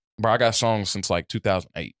 Bro, I got songs since like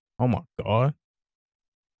 2008, Oh, my God.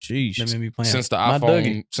 They Jeez. made me playing. since the My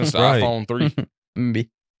iPhone, since the Right. iPhone 3. Maybe.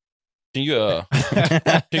 Can you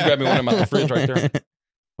can you grab me one of them out the fridge right there?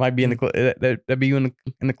 Might be in the club. That be you in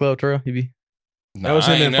the club, Trail. You be. That was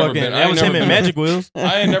I him ain't in never fucking. been- I That ain't was never him in been- Magic Wheels.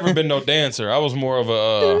 I ain't never been no dancer. I was more of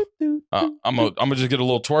a I'm gonna just get a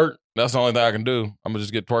little twerk. That's the only thing I can do. I'm gonna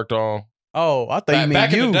just get twerked on. Oh, I thought you meant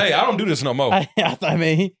Back you. in the day, I don't do this no more. I thought,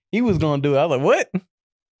 man, he was gonna do it. I was like, what?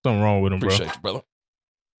 Something wrong with him, bro. Appreciate you, brother.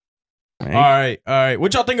 Man, All right.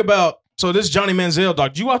 What y'all think about? So this Johnny Manziel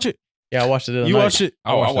doc. Did you watch it? yeah, I watched it. The other You night. watched it?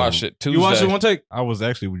 Oh, I watched it Tuesday. You watched it one take? I was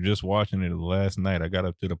actually just watching it last night. I got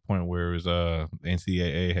up to the point where it was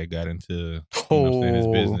NCAA had got into you know, what I'm saying, his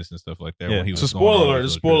Oh. business and stuff like that. Yeah. When he was So going on spoiler alert.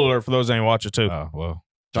 his It's little spoiler alert for those that ain't watch it too. trip. Oh well,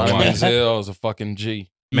 Johnny Johnny Manziel is a fucking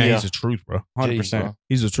G. Man, Yeah. he's the truth, bro. 100%. bro.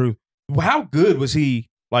 He's the truth. How good was he?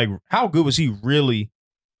 Like, how good was he really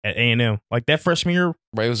at A&M? Like that freshman year?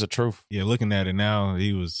 Bro, it was the truth. yeah. Looking at it now,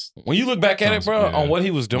 he was When you look back at it, bro, Yeah. on what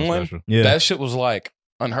he was doing, special. that shit was like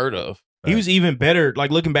unheard of. He was even better,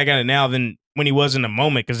 like looking back at it now than when he was in the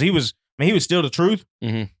moment, because he was still the truth.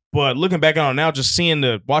 Mhm. But looking back on it now, just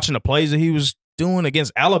watching the plays that he was doing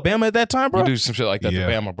against Alabama at that time, bro. You do some shit like that Yeah.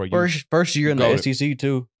 to Bama, bro. First year in the Goated. SEC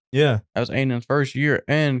too. Yeah, That was A&M's first year,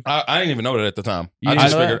 and I didn't even know that at the time. You I didn't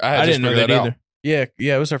just know that? figured I had I just didn't know figured that out. either.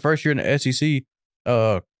 yeah, it was her first year in the SEC.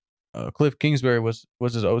 Cliff Kingsbury was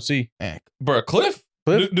his OC. Man, bro, Cliff?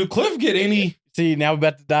 Cliff? Do Cliff get any? See, now we're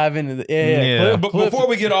about to dive into the Yeah. Cliff, But Cliff, before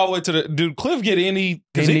we get all the way to the, do Cliff get any?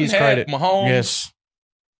 Because He he needs had credit. Mahomes. yes,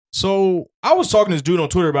 So I was talking to this dude on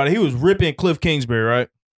Twitter about it. He was ripping Cliff Kingsbury, right?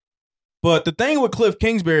 But the thing with Cliff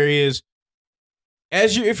Kingsbury is,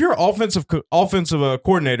 if you're offensive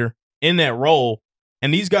coordinator in that role,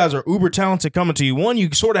 and these guys are uber talented coming to you, one, you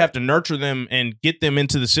sort of have to nurture them and get them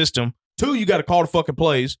into the system. Two, you got to call the fucking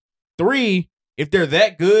plays. Three, if they're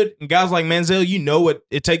that good, and guys like Manziel, you know what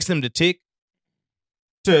it takes them to tick,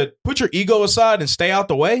 to put your ego aside and stay out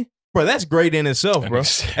the way, bro. That's great in itself, bro.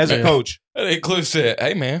 As a Man. coach. And then Cliff said,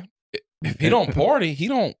 "Hey man, if he don't party, he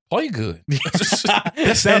don't play good."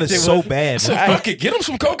 That sounded shit so was- bad. I said, "Fuck it, get him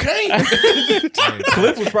some cocaine."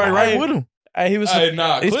 Cliff was probably right with him. Hey, he was. Hey,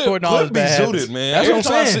 nah, he's Cliff, putting all his Cliff be bad habits. suited, man. That's Every what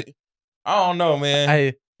I'm time I saying. see- I don't know, man.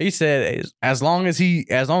 Hey, he said as long as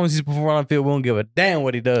he's performing on the field, we don't give a damn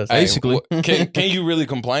what he does. Hey, basically. can you really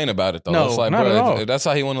complain about it though? No, It's like, not bro, at all. if that's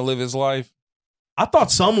how he want to live his life. I thought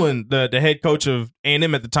Sumlin, the head coach of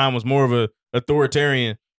A&M at the time, was more of a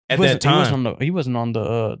authoritarian at that time. He wasn't on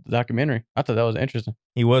the documentary. I thought that was interesting.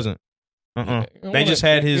 He wasn't. You don't They want just that-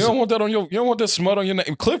 had his You don't want that on your. You don't want that smut on your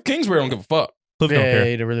name. Cliff Kingsbury don't give a fuck. Cliff don't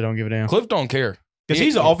care. They really don't give a damn. Cliff don't care. Because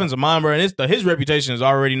he's an offensive mind, bro, and his reputation is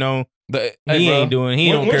already known. He ain't doing.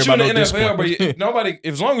 He don't care Once you about in no the NFL, discipline. nobody.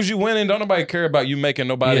 As long as you winning, don't nobody care about you making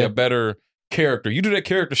nobody Yeah. a better character. You do that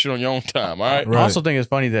character shit on your own time. All right. Right. I also think it's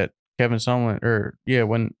funny that Kevin Sumlin,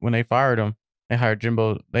 when they fired him, they hired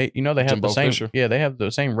Jimbo. They have Jimbo the same. Fisher. Yeah, they have the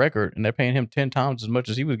same record, and they're paying him 10 times as much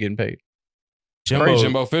as he was getting paid.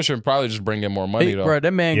 Jimbo Fisher and probably just bring in more money though. Bro,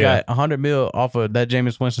 that man Yeah. got $100 million off of that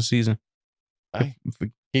Jameis Winston season. Hey. For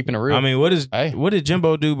keeping it real. I mean, what did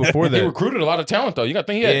Jimbo do before He that? recruited a lot of talent though. You got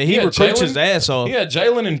to think He had recruits his Jalen. ass off. He had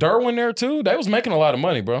Jalen and Derwin there too. They was making a lot of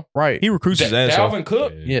money, bro. right. He recruits his ass off. Dalvin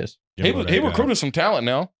Cook. Yes. He recruited some talent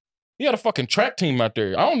now. He had a fucking track team out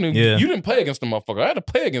there. I don't know. Yeah. You didn't play against them motherfucker. I had to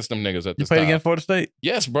play against them niggas at You this played time. against Florida State?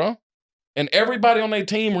 Yes, bro. And everybody on their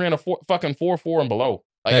team ran a fucking 4-4 and below.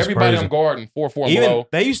 Like That's everybody crazy. on guard and 4-4 and Even below.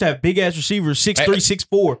 they used to have big ass receivers, 6'3",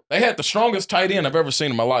 6'4". They had the strongest tight end I've ever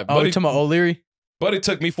seen in my life. Oh, you talking about O'Leary? Buddy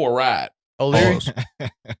took me for a ride. O'Leary?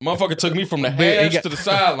 Motherfucker took me from the Big- he hash got- to the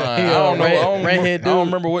sideline. he I don't know. red- I don't, redhead I don't dude.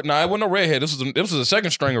 remember what. Nah, it wasn't no redhead. This was a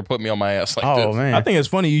second stringer put me on my ass like Oh, this. man. I think it's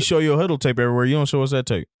funny you show your huddle tape everywhere. You don't show us that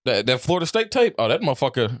tape. That Florida State tape. Oh, that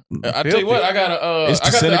motherfucker. I tell you Filthy. what, I got a. It's I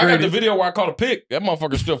got the disintegrated. video where I caught a pick. That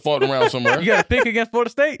motherfucker's still floating around somewhere. You got a pick against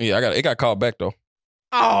Florida State? Yeah, it got called back though.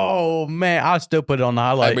 Oh, man. I'll still put it on the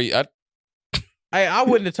highlight. I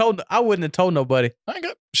wouldn't have told nobody. I ain't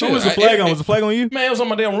got. Who was the flag on? Was the flag on you? Man, it was on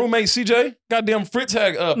my damn roommate CJ. Goddamn Fritz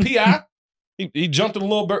had PI. He jumped it a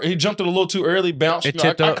little bit. He jumped it a little too early. Bounced. It You know,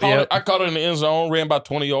 tipped I up, caught yep. it. I caught it in the end zone. Ran about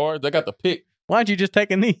 20 yards. They got the pick. Why don't you just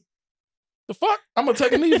take a knee? The fuck? I'm gonna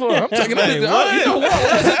take a knee for it. I'm taking a knee. Man, what? You know what I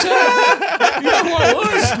was? You know what I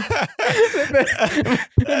was?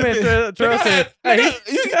 That man Terrell said,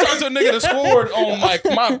 Nigga, you can talk to a nigga that scored on like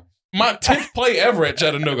my 10th play ever at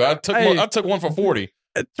Chattanooga. I took one for 40.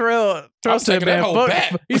 Terrell I'm said, taking that man, hoe fuck.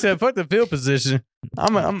 back. He said, fuck the field position. I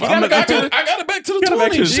got it back to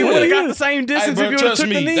the She 20. would have got the same Hey, distance bro, if you would have trust took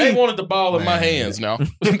the me, knee. they wanted the ball in my Man. hands now.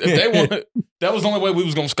 If they wanted, that was the only way we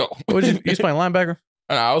was gonna score. What you was playing linebacker?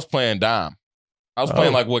 And I was playing dime. I was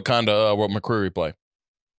playing like what kind of what McCreary play.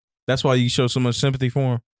 That's why you show so much sympathy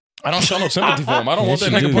for him. I don't show no sympathy for him. I don't want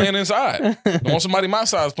that Yes, you nigga do. playing inside. I want somebody my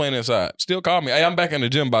size playing inside. Still call me. Hey, I'm back in the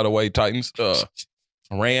gym, by the way, Titans.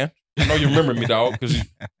 Ran. I know you remember me, dog, because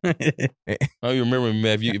I know you remember me.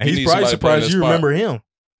 If you He's need probably somebody playing surprised that you spot. remember him.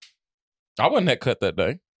 I wasn't that cut that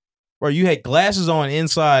day. Bro, you had glasses on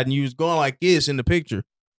inside and you was going like this in the picture.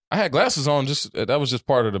 I had glasses on. Just that was just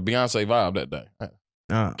part of the Beyonce vibe that day.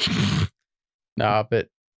 Nah, but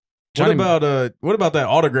What about that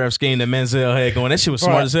autograph scheme that Manziel had going? That shit was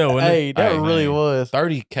smart as hell, wasn't Hey, that Hey, really man. was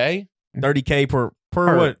 30K it? $30K per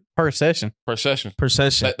what? per session. per session. Per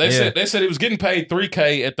session. They Yeah. said he was getting paid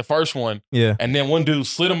 $3K at the first one, Yeah. and then one dude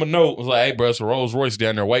slid him a note. Was like, "Hey, bro, it's a Rolls Royce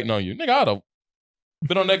down there waiting on you." Nigga, I'd have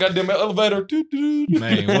been on that goddamn elevator.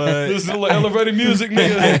 Man, what? This is a little elevator music,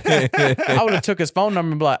 nigga. I would have took his phone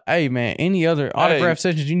number and be like, "Hey, man, any other autograph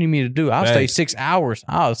sessions you need me to do? I'll stay Hey. 6 hours.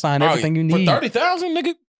 I'll sign everything you need. for 30,000,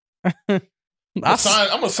 nigga. I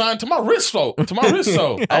I'm gonna sign to my wrist so. I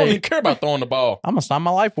don't Hey. even care about throwing the ball. I'm gonna sign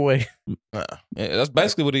my life away. Yeah, that's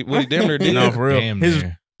basically what he damn near did. No, for real. Damn His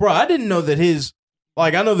near. bro, I didn't know that I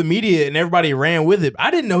know the media and everybody ran with it.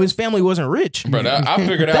 I didn't know his family wasn't rich. Bro, I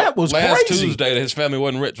figured out That was last crazy. Tuesday that his family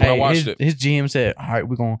wasn't rich when I watched it. His GM said, "All right,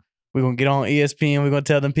 we're gonna get on ESPN. We're gonna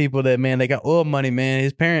tell them people that man they got oil money. Man,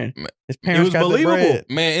 his parents was got the believable. bread.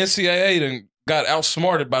 Man, NCAA done got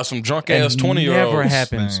outsmarted by some drunk That ass 20-year-olds. never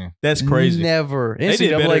happens. Man. That's crazy. Never. They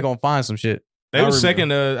did NCAA better. gonna find some shit. They I was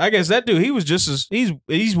remember. second. I guess that dude, he was just as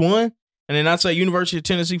he's one, and then I'd say University of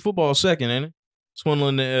Tennessee football second, ain't it?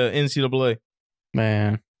 Swindling the NCAA.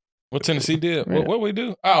 Man, What Tennessee did? Yeah. What we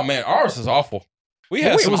do? Oh man, ours is awful. We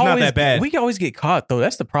had It some. was not that bad. We always get caught though.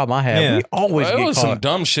 That's the problem I have. Yeah. We always It get was caught. some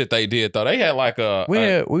dumb shit they did though. They had like a.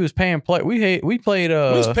 We was paying play. We played. we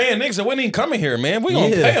was paying niggas that wasn't even coming here, man. We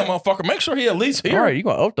gonna Yeah. pay a motherfucker. Make sure he at least all here. right, you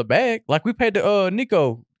gonna up the bag? Like we paid the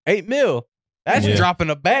Nico $8 million. That's Yeah. dropping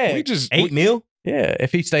a bag. We just $8 million. Yeah,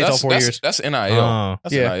 if he stays all 4 years. That's NIL. Uh,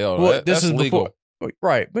 That's Yeah. NIL. Well, That- this that's is legal. before,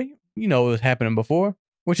 right? But you know what was happening before.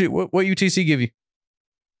 What UTC give you?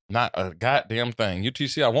 Not a goddamn thing.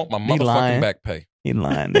 UTC, I want my He motherfucking lying. back pay. He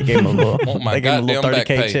lying. They gave him a little. Want my they gave him a little goddamn back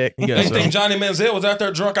 30K pay. check. He got They some. think Johnny Manziel was out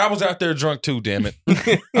there drunk. I was out there drunk too. Damn it!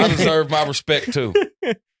 I deserve my respect too.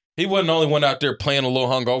 He wasn't the only one out there playing a little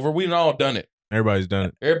hungover. We done all done it. Everybody's done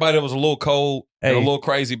it. Everybody that was a little cold and a Hey. little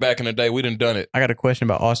crazy back in the day, we done done it. I got a question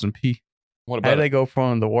about Austin P. What How about did they it? go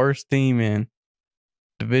from the worst team in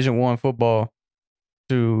Division I football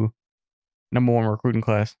to #1 recruiting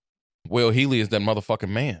class? Will Healy is that motherfucking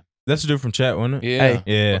man. That's a different chat, wasn't it? Yeah. Hey.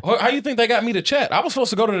 Yeah. How you think they got me to chat? I was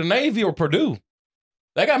supposed to go to the Navy or Purdue.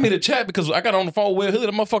 They got me to chat because I got on the phone with Will Healy.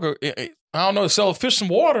 The motherfucker, I don't know, sell fish some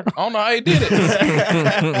water. I don't know how he did it.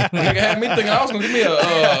 Nigga had me thinking I was gonna give me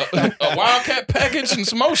a Wildcat package and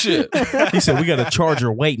some more shit. He said, we got a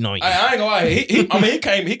charger waiting on you. I ain't gonna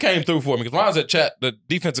lie. He came through for me because when I was at chat, the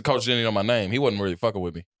defensive coach didn't know my name. He wasn't really fucking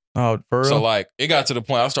with me. Oh, for real? So like, it got to the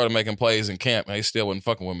point I started making plays in camp, and he still wasn't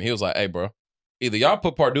fucking with me. He was like, "Hey, bro, either y'all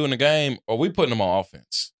put Purdue in the game, or we putting him on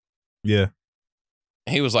offense." Yeah.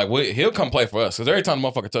 And he was like, he'll come play for us because every time the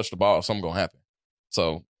motherfucker touch the ball, something gonna happen.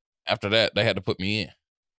 So after that, they had to put me in.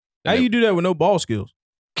 How you do that with no ball skills?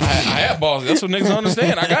 I had balls. That's what niggas don't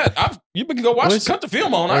understand. You can go watch, cut the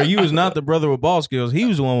film on. Or you was not the brother with ball skills. He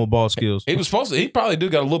was the one with ball skills. He was supposed to. He probably do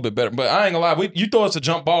got a little bit better. But I ain't gonna lie. You throw us a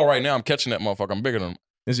jump ball right now, I'm catching that motherfucker. I'm bigger than him.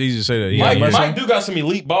 It's easy to say that. Mike do got some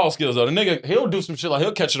elite ball skills though. The nigga, he'll do some shit like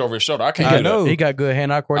he'll catch it over his shoulder. I can't do that. He got good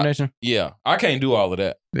hand-eye coordination. Yeah, I can't do all of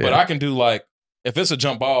that. Yeah. But I can do like, if it's a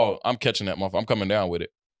jump ball, I'm catching that motherfucker. I'm coming down with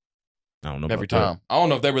it. I don't know every about time. I don't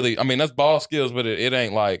know if they really. I mean, that's ball skills, but it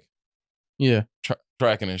ain't like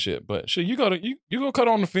tracking and shit. But shit, you go cut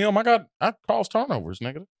on the film. I cause turnovers,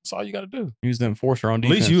 nigga. That's all you got to do. He was the enforcer on At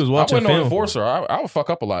defense. least you was watching I wasn't no film. enforcer. I would fuck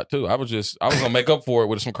up a lot too. I was gonna make up for it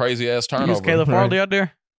with some crazy ass You turnovers. was Caleb Farley out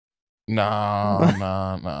there?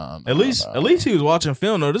 Nah. At least he was watching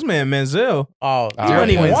film though. This man Manziel, Oh, he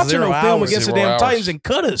wasn't even watching no film hours. against the 0 damn hours. Titans and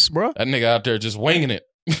cut us, bro. That nigga out there just winging it.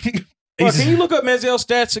 Bro, can you look up Manziel's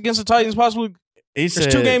stats against the Titans? Possibly. He There's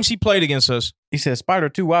said, 2 games he played against us, He said, Spider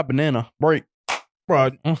 2 wide banana. Break.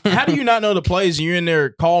 bro. How do you not know the plays and you're in there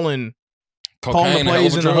calling the Cocaine,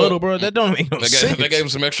 plays in the drug. huddle, bro? That don't make no sense. They gave him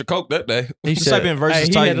some extra coke that day. He Just type in versus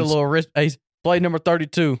he had a Titans. little wrist. Hey, play number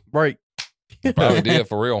 32. Break. Probably did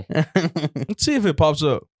for real. Let's see if it pops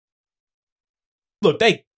up. Look,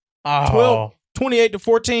 they Oh,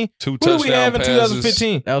 28-14. 2 Who do touchdown we have in passes.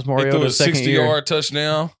 2015? that was He threw a Mariota's second 60-yard year.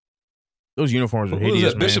 touchdown. Those uniforms are Who was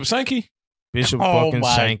hideous, that? man. Bishop Sankey? Bishop Oh fucking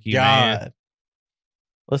my Sankey, God. man.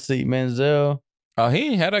 Let's see, Manziel. Oh, he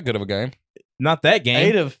ain't had that good of a game. Not that game.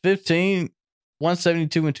 8 of 15,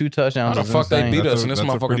 172 and 2 touchdowns. How the is fuck they insane. beat That's us a- and this that's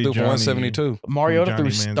a motherfucker pretty threw for Johnny- 172? Mariota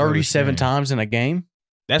Johnny threw Manziel 37 game. times in a game.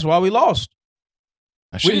 That's why we lost.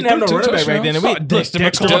 We didn't have no running back back then. And we Dexter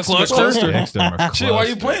Dexter McCluster. McCluster, Shit, why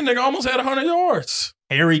you playing, nigga? Almost had 100 yards.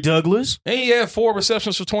 Harry Douglas. And he had 4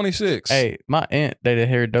 receptions for 26. Hey, my aunt dated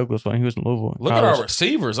Harry Douglas when he was in Louisville. Look at our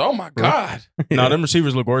receivers. Oh, my God. No, them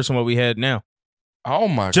receivers look worse than what we had now. Oh,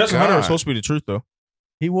 my Justin God. Hunter was supposed to be the truth, though.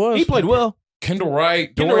 He was. He played well. Kendall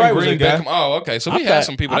Wright. Kendall Dorian Wright was Green, a guy. Beckham. Oh, okay. So we had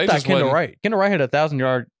some people. I They thought just Kendall wasn't. Wright. Kendall Wright had a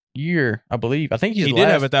 1,000-yard year, I believe. I think he's He the did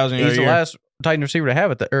last, have 1,000 He's the year. last Titan receiver to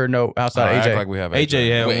have it. Outside I AJ. act like we have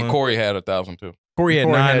AJ had Wait, one. Corey had 1,000 too. Corey had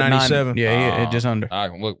Corey had 997. Yeah, he had just under. All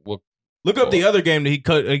right, look. Look up the other game that he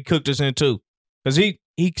cooked us in too, because he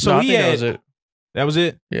No, I he think had that was it. that was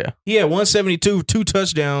it. Yeah. He had 172, 2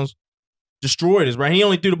 touchdowns, destroyed us. Right, he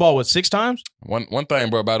only threw the ball 6 times, One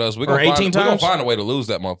thing, bro, about us. We Or 18 we gonna times? find a way to lose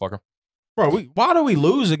that motherfucker. bro. Why do we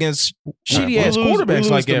lose against shitty ass We lose quarterbacks to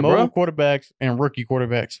like that, mobile bro? quarterbacks and rookie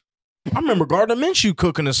quarterbacks. I remember Gardner Minshew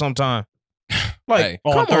cooking us sometime. Like Hey.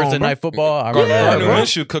 On come Thursday on, bro. Night Football. I Yeah, remember Gardner bro.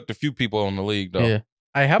 Minshew cooked a few people in the league, though. Yeah.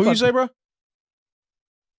 Hey, how Who about you say, bro?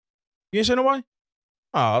 You ain't say nobody?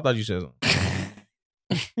 Oh, I thought you said something.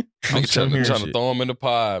 I'm trying hearing to shit. throw him in the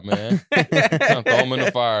pod, man. trying to throw him in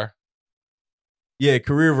the fire. Yeah,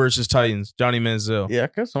 career versus Titans. Johnny Manziel. Yeah, I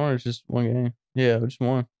guess it's just one game. Yeah, just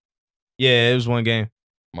one. Yeah, it was one game.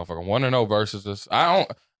 Motherfucker 1-0 versus us. I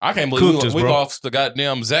can't believe Cooked us, we bro. lost the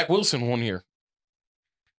goddamn Zach Wilson 1 year.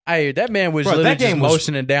 Hey, that man was Bro, literally that game just was-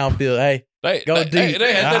 motioning downfield. Hey, They Go they deep. had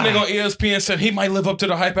that Ah. nigga on ESPN said he might live up to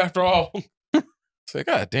the hype after all. Say,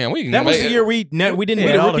 God damn, we That was the year we didn't Yeah, beat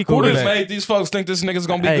a all rookie the Cougars we just quarterback. made these folks think this nigga's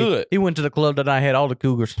gonna be hey, good. he went to the club that I had all the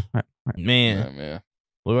Cougars. Man, Yeah, man.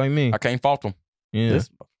 look like me. I can't fault him. Yeah. This-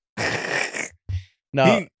 no,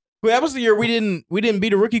 Well, that was the year we didn't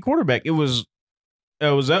beat a rookie quarterback. It was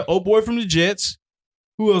that old boy from the Jets.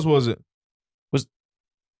 Who else was it?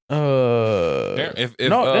 If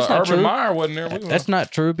no, that's not Urban true. Meyer wasn't there, we That's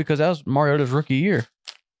not true because that was Mariota's rookie year.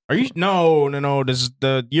 Are you no? This is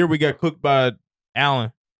the year we got cooked by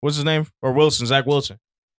Allen. What's his name? Or Wilson, Zach Wilson.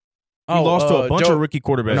 We lost to a bunch of rookie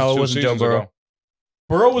quarterbacks. No, it 2 wasn't Joe seasons Burrow. ago.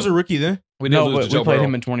 Burrow was a rookie then. We did No, lose but to Joe we played Burrow.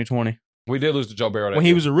 him in 2020. We did lose to Joe Burrow that When he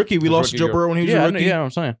year. was a rookie, we His lost to rookie Joe year. Burrow when he was Yeah, a I rookie. know, yeah,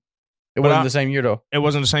 I'm saying. It But wasn't I- the same year though. It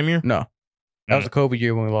wasn't the same year. No, that was the COVID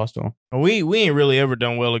year when we lost to him. We ain't really ever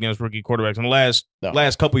done well against rookie quarterbacks in the No.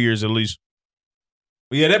 last couple years at least.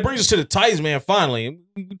 But yeah, that brings us to the Titans, man. Finally,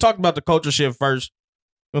 we talked about the culture shift first.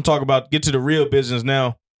 We're gonna get to the real business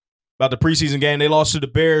now. About the preseason game, they lost to the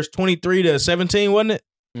Bears 23-17, wasn't it?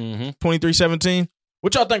 Mm-hmm. 23-17.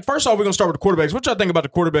 What y'all think? First off, we're gonna start with the quarterbacks. What y'all think about the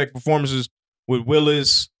quarterback performances with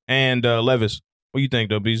Willis and Levis? What do you think,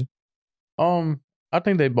 though, Beasley? I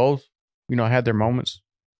think they both, had their moments.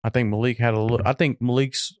 I think Malik had a little. I think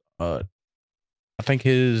Malik's. I think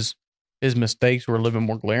his mistakes were a little bit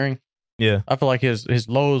more glaring. Yeah. I feel like his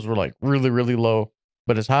lows were like really, really low,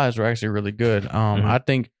 but his highs were actually really good. I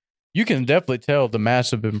think you can definitely tell the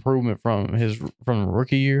massive improvement from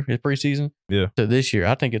rookie year, his preseason, to this year.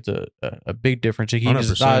 I think it's a big difference. He keeps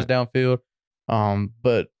his eyes downfield.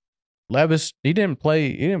 But Levis, he didn't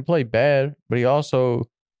play bad, but he also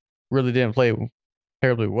really didn't play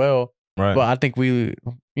terribly well. Right. But I think we,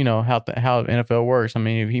 how NFL works. I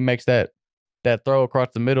mean, if he makes that throw across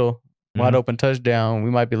the middle, wide open touchdown, we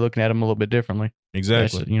might be looking at him a little bit differently.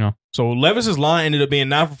 Exactly. That's, So Levis's line ended up being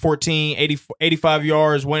 9 for 14, 85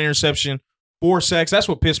 yards, 1 interception, 4 sacks. That's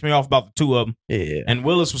what pissed me off about the two of them. Yeah. And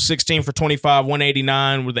Willis was 16 for 25,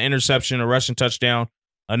 189 with an interception, a rushing touchdown,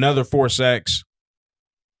 another 4 sacks,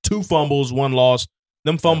 2 fumbles, 1 loss.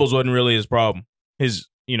 Them fumbles wasn't really his problem.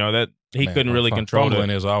 That he couldn't really control that.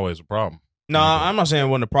 Fumbling is always a problem. No, I'm not saying it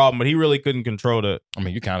wasn't a problem, but he really couldn't control that. I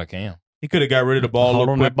mean, you kind of can. He could have got rid of the ball a Hold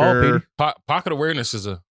little on that ball, quicker. Petey. Pocket awareness is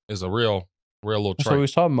a real little That's what we trait.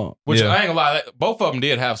 was talking about. Which Yeah. I ain't gonna lie, both of them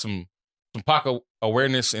did have some pocket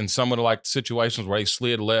awareness in some of the situations where they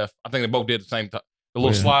slid left. I think they both did the same time. The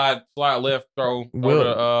little slide left, throw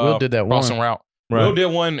Will did that crossing one. route. Right. Will did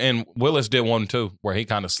one, and Willis did one too, where he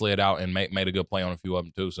kind of slid out and made a good play on a few of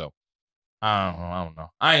them too. So I don't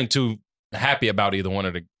know. I ain't too happy about any one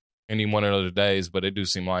of the days, but it do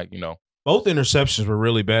seem like Both interceptions were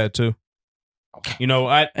really bad too.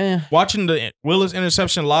 Watching the Willis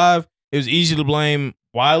interception live, it was easy to blame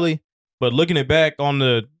Wiley, but looking it back on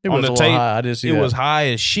the tape, high. I did see it that. was high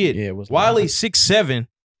as shit. Yeah, it was Wiley high. 6'7".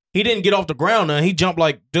 He didn't get off the ground. Now he jumped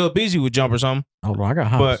like Dub Beasy would jump or something. Hold on, I got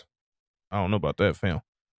highs. But I don't know about that, fam.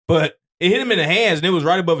 But it hit him in the hands and it was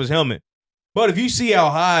right above his helmet. But if you see how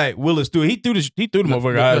high Willis threw, he threw the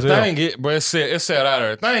motherfucker high as The hell. thing is, but it said out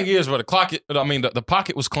there. The thing is, but the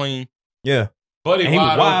pocket was clean. Yeah, But and he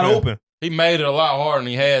was wide open. He made it a lot harder than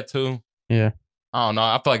he had to. Yeah. I don't know.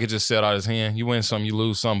 I feel like it just set out his hand. You win some, you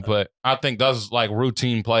lose some. But I think that's like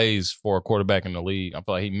routine plays for a quarterback in the league. I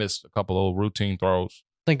feel like he missed a couple of routine throws.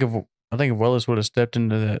 I think if Willis would have stepped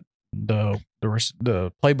into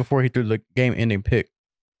the play before he threw the game-ending pick,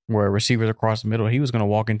 where receivers across the middle, he was going to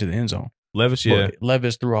walk into the end zone. Levis, yeah. But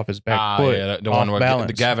Levis threw off his back foot, the off one where balance.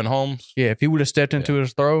 the Gavin Holmes. Yeah, if he would have stepped into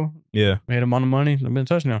his throw, Yeah. hit him on the money, it'd have been a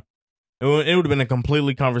touchdown. It would have been a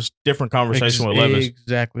completely different conversation with Levis.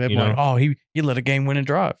 Exactly. They'd be You like, know? he let a game-winning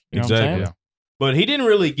drive. You know what I'm Exactly. saying? But he didn't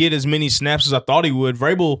really get as many snaps as I thought he would.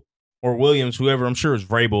 Vrabel or Williams, whoever, I'm sure it's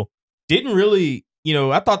Vrabel, didn't really,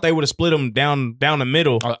 I thought they would have split him down the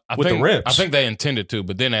middle with the reps. I think they intended to,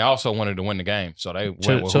 but then they also wanted to win the game. So they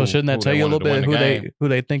went with Shouldn't that tell you a little bit who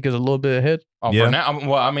they think is a little bit ahead? Oh, Yeah. for now,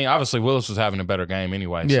 well, I mean, obviously Willis was having a better game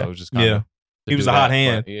anyway. Yeah. So it was just kind of He was a hot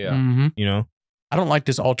hand. Yeah. Mm-hmm. I don't like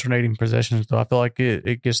this alternating possessions though. I feel like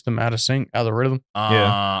it gets them out of sync, out of the rhythm.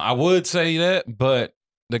 I would say that, but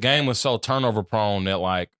the game was so turnover prone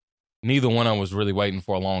that neither one of them was really waiting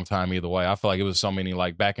for a long time either way. I feel like it was so many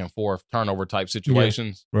back and forth turnover type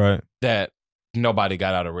situations Right. that nobody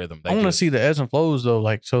got out of rhythm. I want to see the ebbs and flows though.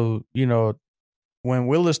 When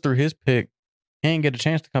Willis threw his pick, he didn't get a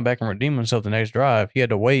chance to come back and redeem himself the next drive. He had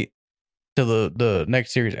to wait till the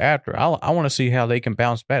next series after. I want to see how they can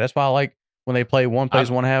bounce back. That's why I like when they play one plays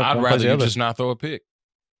one half. I'd one plays rather the you other. just not throw a pick.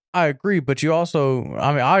 I agree, but you also,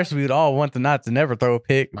 obviously we'd all want the not to never throw a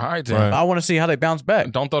pick. All right, then. Right. I want to see how they bounce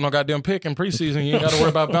back. Don't throw no goddamn pick in preseason. You ain't got to worry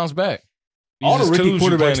about bounce back. All the These is rookie twos you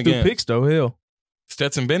quarterbacks playing threw against. picks, though. Hell.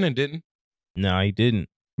 Stetson Bennett didn't. No, he didn't.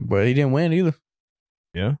 But he didn't win either.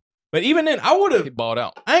 Yeah. But even then, I would He have, balled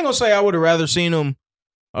out. I ain't going to say I would have rather seen him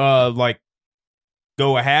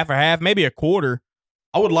go a half, maybe a quarter.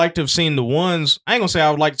 I would like to have seen the ones. I ain't going to say I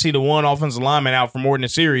would like to see the one offensive lineman out for more than a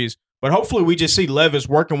series, but hopefully we just see Levis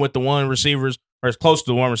working with the one receivers or as close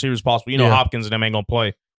to the one receivers as possible. Yeah. Hopkins and them ain't going to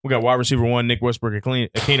play. We got wide receiver 1, Nick Westbrook,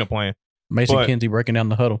 Akina playing. Mason But- Kinsey breaking down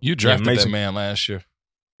the huddle. You drafted that Mason- man last year.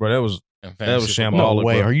 Bro, that was in That was fantasy shambolic. football. No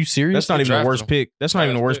way. bro. Are you serious? That's not even the drafted worst him. pick. That's not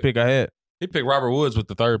even the worst pick I had. He picked Robert Woods with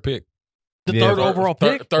the third pick. the Yeah. third overall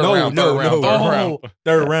pick. Third No, round. no, Third round. no. Third Oh. round.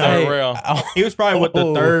 Third round. Third Hey, round. He was probably with the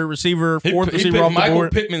Oh. third receiver, fourth He receiver picked off the Michael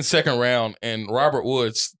board. Pittman second round and Robert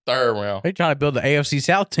Woods third round. They trying to build the AFC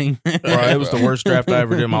South team. Bro, it was the worst draft I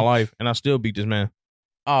ever did in my life, and I still beat this man.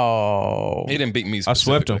 Oh, He didn't beat me. I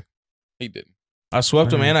swept him. specifically. He didn't. I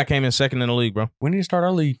swept him, Man. and I came in second in the league, bro. we need to start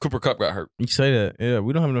our league. Cooper Kupp got hurt. You say that? Yeah,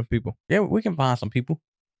 we don't have enough people. Yeah, we can find some people.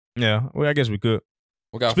 Yeah, well, I guess we could.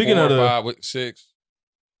 We got Speaking 4 of or the- 5 with 6.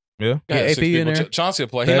 Yeah. Got Get 6 AP in people. there. Chauncey will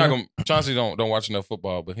play. He not gonna. Chauncey don't watch enough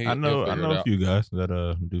football, but he. I know he'll figure it a out. few guys that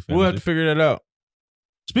do fantasy. We'll have to figure that out.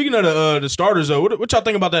 Speaking of the starters, though, what y'all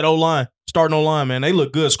think about that O-line? Starting O-line, man. They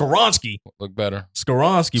look good. Skoronski, Look better. bro.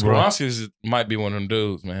 Skoronski might be one of them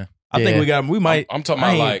dudes, man. I think we might. I'm talking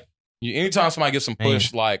about like anytime somebody gets some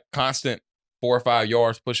push, like constant 4 or 5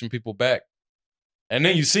 yards pushing people back, and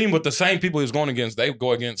then you see him with the same people he's going against. They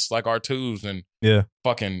go against like R2s and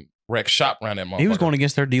fucking wreck shop around that motherfucker. He was going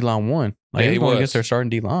against their D-line one. Like, he was going against their starting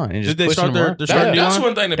D-line. And Did just they start pushing them their around. starting That's D-line?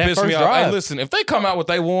 one thing that pissed me first off. Hey, drive. listen, if they come out with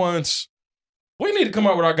their ones, we need to come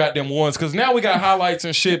out with our goddamn ones because now we got highlights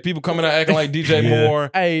and shit. People coming out acting like DJ Moore.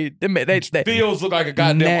 Hey, they Fields look like a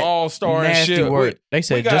goddamn all-star and nasty shit. word. They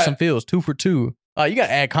said got- Justin Fields 2 for 2. You got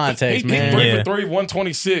to add context, He man. 3 Yeah. for 3,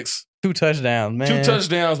 126, 2 touchdowns, man. 2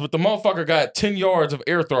 touchdowns, but the motherfucker got 10 yards of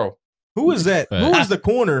air throw. Who is that? Who is the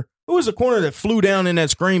corner? Who was the corner that flew down in that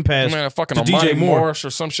screen pass? Man, fucking to DJ DJ Moore. Morris or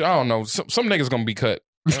some shit. I don't know. Some niggas gonna be cut.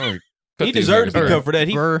 He deserved to be cut for that.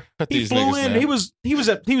 He These flew niggas, in. man.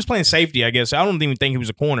 He was playing safety, I guess. I don't even think he was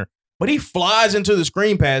a corner, but he flies into the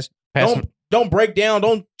screen pass. Don't break down.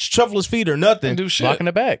 Don't shuffle his feet or nothing. Didn't do shit. Blocking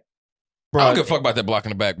the back. Bro, I don't give a fuck about that block in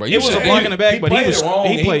the back, bro. It was a block in the back, but he played was- it wrong.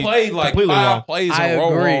 he played like completely 5 wrong. plays I in a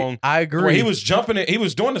row agree. wrong. I agree. Where he was jumping it. He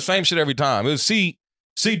was doing the same shit every time. It was see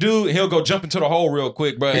dude, and he'll go jump into the hole real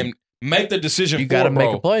quick, bro, and make the decision. You got to for, make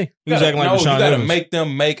bro. a play. He was acting like you Rashawn gotta Evans. make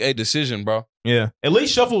them make a decision, bro. Yeah, at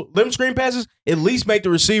least shuffle them screen passes. At least make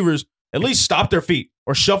the receivers at least stop their feet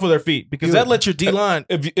or shuffle their feet because that lets your D line.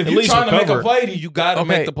 If At you're least trying to make recover. a play, then you got to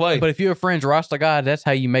make the play. But if you're a fringe roster guy, that's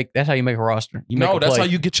how you make a roster. You make No, a that's play.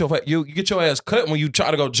 how you get your ass cut when you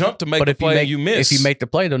try to go jump to make But the if play. you miss. If you make the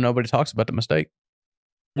play, though, nobody talks about the mistake.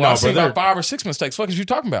 well, I No, seen brother. about 5 or 6 mistakes. Fuck is you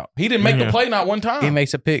talking about? He didn't make the Yeah. play not one time. He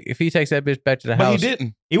makes a pick. If he takes that bitch back to the but house, he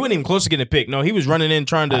didn't. He wasn't even close to getting a pick. No, he was running in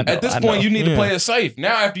trying to. I know. At this point, you need to Yeah. play it safe.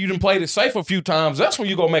 Now, after you done played it safe a few times, that's when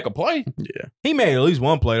you go make a play. Yeah. He made at least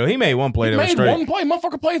one play though. He made one play He that was made straight. one play.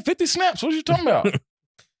 Motherfucker played 50 snaps. What are you talking about?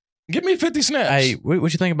 Give me 50 snaps. Hey,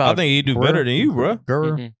 what you think about? I think he'd do better than you, bro.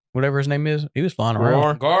 Gurr, Mhm. whatever his name is. He was flying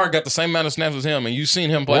around. Guard got the same amount of snaps as him, and you seen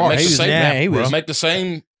him play. Roar, Make he the was same, napped, man, he was- bro. make the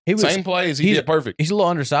same He was. same plays. He he's- did perfect. He's a little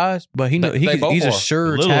undersized, but he know They both he's a are. sure A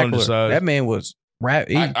little tackler. undersized. That man was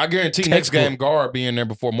I guarantee next textbook. game guard be in there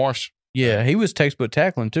before Marsh. Yeah, he was textbook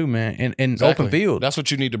tackling too, man. In Exactly. open field. That's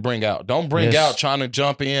what you need to bring out. Don't bring Yes. out trying to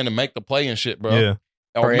jump in and make the play and shit, bro. Yeah,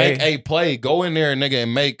 Or Or make A- a play. Go in there, nigga,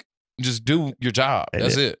 and just do your job.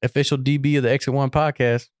 That's it. Official DB of the Exit One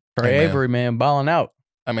podcast. Trey Hey, man. Avery, man, balling out.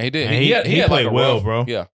 I mean, he did. Man, He had he like played a well, rough- bro.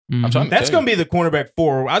 Yeah. Mhm. I'm trying to that's tell gonna be the cornerback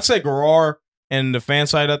 4. I'd say Garrar and the fan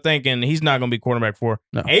side, I think, and he's not gonna be cornerback 4.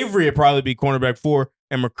 No. Avery would probably be cornerback 4,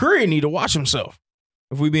 and McCurry need to watch himself.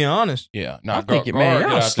 If we being honest, you. Yeah. Nah, I think it, man, guard, get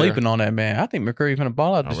y'all out sleeping on that man. I think McCurry's gonna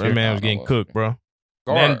ball out this that year. man was I don't getting know. cooked, bro.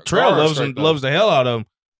 there. Man, Trail loves straight him, up. loves the hell out of him.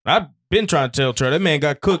 I've been trying to tell Trail that man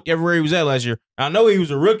got cooked everywhere he was at last year. I know he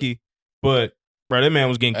was a rookie, but bro, that man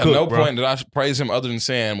was getting At cooked, no bro. point did I praise him other than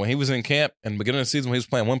saying when he was in camp and beginning of the season when he was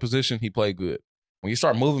playing one position, he played good. When you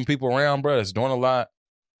start moving people around, bro, it's doing a lot.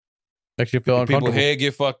 Makes you feel People's uncomfortable. head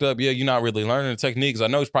get fucked up. Yeah, you're not really learning the techniques. I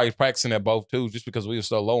know he's probably practicing at both too, just because we were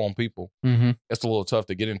so low on people. Mm-hmm. It's a little tough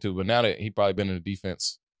to get into. But now that he probably been in the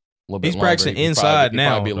defense a little bit He's longer, practicing he inside probably, now, He'd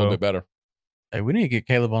probably be a little though. bit better. Hey, we need to get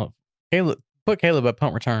Caleb on. Put Caleb at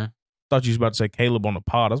punt return. Thought you was about to say Caleb on the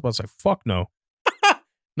pod. I was about to say fuck no.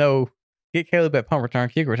 No, get Caleb at punt return,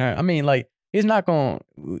 kick return. I mean, like he's not going.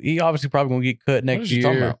 He obviously probably going to get cut What next is you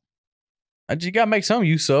talking year. about? I just got to make some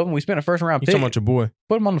use of him. We spent a first round You pick. talking about your boy?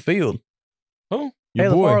 Put him on the field. Who? Your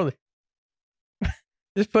Caleb boy. Farley.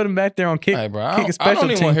 Just put him back there on kick. Hey, bro, kick a I don't special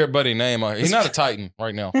even team. want to hear Buddy name. He's not a Titan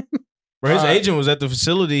right now. Bro, his Uh, agent was at the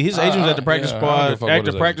facility. His agent was at the practice yeah, I don't give a squad, fuck what at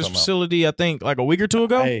the his practice agent's talking about. facility. I think like a week or two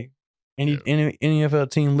ago. Hey, any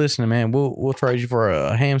NFL team listening, man, we'll trade you for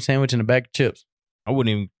a ham sandwich and a bag of chips. I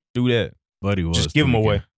wouldn't even do that. Buddy was Just give him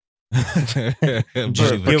away. Just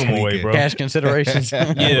Just give him away, bro. Cash considerations.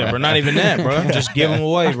 Yeah, bro. Not even that, bro. Just give him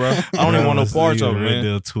away, bro. I don't even want no parts of it, man.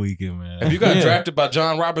 They're tweaking, man. If you got Yeah. drafted by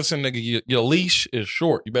John Robinson, nigga, your leash is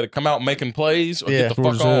short. You better come out making plays or Yeah, get the short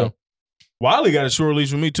fuck as hell. on. Wiley got a short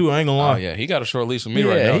leash with me too. I ain't gonna Oh lie. yeah, he got a short leash with me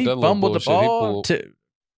right now. yeah, with he that little fumbled the bullshit he ball. pulled.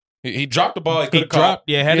 He dropped the ball. He could He have caught. dropped.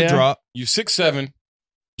 Yeah, had Yeah. to drop. You 6'7",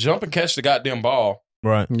 jump and catch the goddamn ball.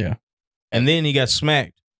 Right. Yeah. And then he got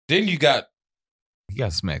smacked. Then you got He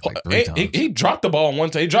got smacked like 3 times. he dropped the ball one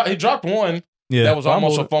time. He dropped one Yeah. that was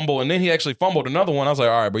almost a Fumbled. fumble, and then he actually fumbled another one. I was like,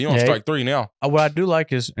 all right, but you don't Yeah. strike 3 now. What I do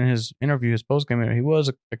like is in his interview, his post game interview, he was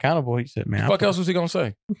accountable. He said, "Man, Fuck else was he gonna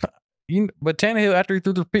say? But Tannehill, after he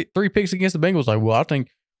threw the 3 picks against the Bengals, like, well, I think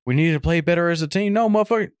we needed to play better as a team. No,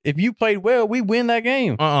 motherfucker, if you played well, we win that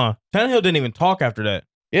game. Tannehill didn't even talk after that.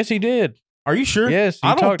 Yes, he did. Are you sure? Yes,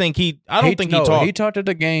 I don't think he talked. He talked at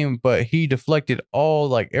the game, but he deflected all.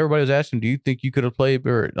 Like everybody was asking, "Do you think you could have played?"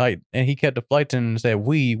 Or like, and he kept deflecting and said,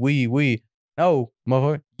 "We." No,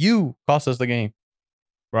 motherfucker, you cost us the game.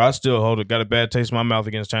 Bro, I still got a bad taste in my mouth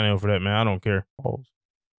against Tannehill for that, man. I don't care. Oh.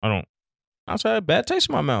 I had a bad taste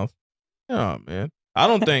in my mouth. Yeah, man. I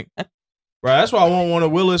don't think. Bro, that's why I won't want a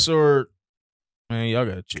Willis or. Man, y'all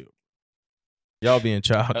gotta chill. Y'all being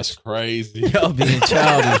childish. That's crazy. Y'all being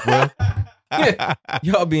childish, bro.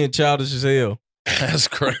 Y'all being childish as hell. That's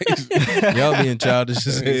crazy. Y'all being childish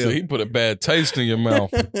as So hell. he put a bad taste in your mouth.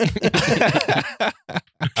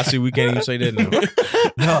 I see we can't even say that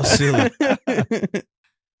now. Y'all silly.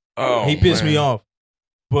 Oh, He pissed me man. off.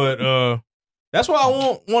 But that's why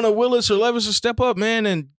I want a Willis or Levis to step up, man,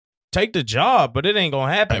 and take the job. But it ain't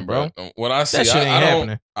gonna happen, Hey, bro. What I see, That shit ain't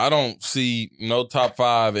happening. I don't see no top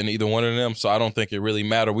 5 in either one of them, so I don't think it really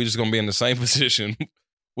matter. We just gonna be in the same position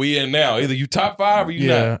we in now. Either you top 5 or you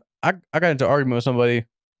not. I got into an argument with somebody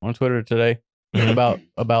on Twitter today about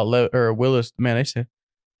Willis. Man, they said,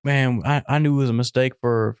 man, I knew it was a mistake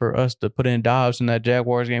for us to put in Dobbs in that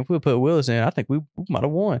Jaguars game. If we put Willis in, I think we might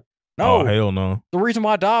have won. No, Oh, hell no. the reason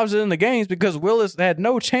why Dobbs is in the game is because Willis had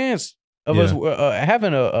no chance of us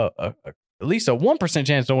having at least a 1%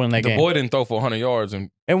 chance to win that The game. boy didn't throw for 100 yards in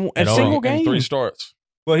And At all. single in game. 3 starts.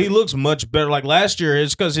 But he looks much better. Like last year,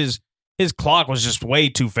 it's because his clock was just way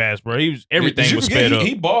too fast, bro. Everything Did you was forget sped up.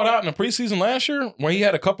 He balled out in the preseason last year when he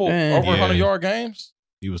had a couple Man. over Yeah. 100-yard games.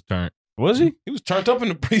 He was turned. Was he? He was turned up in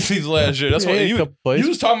the preseason last year. That's Yeah, why a you couple plays.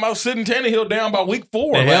 was talking about sitting Tannehill down by week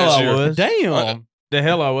 4 The hell last I year. was. Damn. The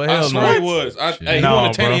hell I was. I Hell swear he no. was. Shit. He No,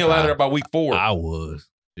 wanted bro. Tannehill out of there by week 4. I was.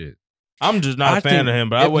 Shit. I'm just not I a fan think- of him,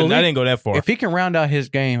 but I didn't go that far. If he can round out his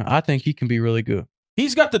game, I think he can be really good.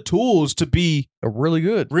 He's got the tools to be Really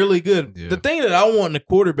good. really good. Yeah. The thing that I want in a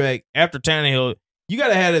quarterback after Tannehill, you got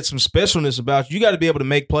to have some specialness about you. You got to be able to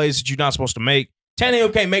make plays that you're not supposed to make.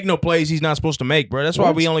 Tannehill can't make no plays he's not supposed to make, bro. That's why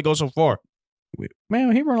What? we only go so far.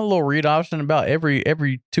 Man, he run a little read option about every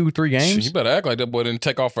 2-3 games. You better act like that boy didn't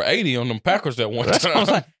take off for 80 on them Packers that one That's what I'm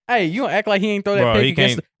time. saying. Hey, you don't act like he ain't throw that Bro, pick he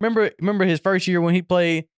against. Remember his first year when he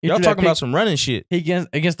played. He Y'all threw that talking pick about some running shit.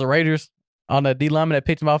 against the Raiders on that D lineman that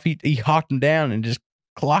picked him off. He hawked him down and just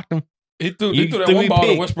clocked him. He threw You that threw one me ball to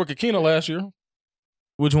pick. Westbrook Akina last year.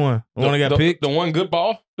 Which one? The one that got the, picked? The one good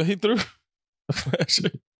ball that he threw.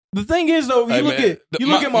 The thing is, though, you Hey, look man, at the- you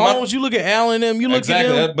look my- at Mahomes, you look at Allen, them, you look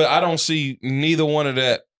exactly, at them. but I don't see neither one of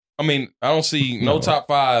that. I mean, I don't see no No. top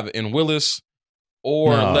 5 in Willis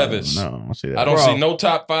or No, Levis. No, I don't see that. I don't Bro. see no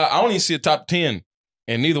top 5. I don't even see a top 10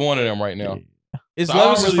 in neither one of them right now. It's So I don't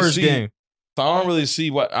Levis' really first see- game. So I don't really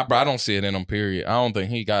see I don't see it in him, period. I don't think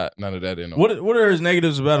he got none of that in him. What are his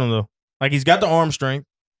negatives about him though? Like he's got the arm strength.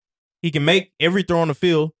 He can make every throw on the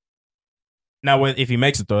field. Now, if he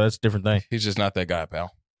makes it though, that's a different thing. He's just not that guy,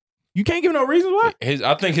 pal. You can't give no reasons why.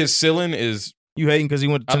 I think his ceiling is. You hating because he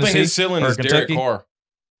went to I think Tennessee his ceiling or is Derek Kentucky? Carr.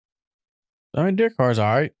 I mean, Derek Carr's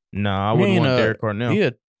all right. Nah, I He wouldn't ain't, want Derek Carr now. He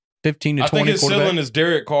had 15 to I 20 think his quarterback. ceiling is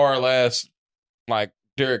Derek Carr like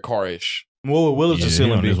Derek Carr-ish. What would Willis' Yeah, he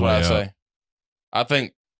ceiling on be? his Is what way I out. say. I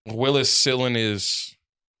think Willis' ceiling is.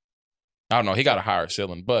 I don't know. He got a higher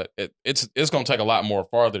ceiling, but it's going to take a lot more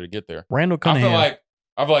farther to get there. Randall I Cunningham.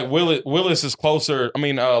 feel like Willis is closer. I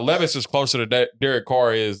mean, Levis is closer to Derek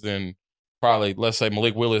Carr is than probably, let's say,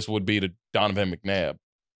 Malik Willis would be to Donovan McNabb.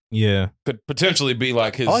 Yeah, Could potentially be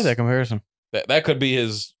like his. I like that comparison. That could be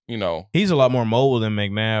his. You know, he's a lot more mobile than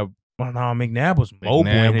McNabb. Well, no, McNabb was mobile in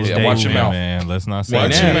McNabb his was Yeah, day. watch your man, mouth. man. Let's not say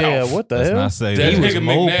Watch that. your Yeah, mouth. what the Let's hell? not say that He was nigga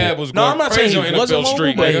mobile. McNabb was No, going I'm not crazy saying on he wasn't NFL mobile,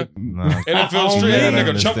 Street, but- nigga. No. NFL Street, You gotta nigga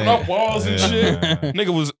understand. jumping off walls and Yeah, shit. man. Nigga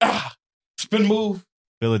was spin move.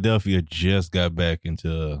 Philadelphia just got back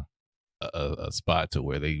into a spot to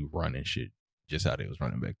where they running shit just how they was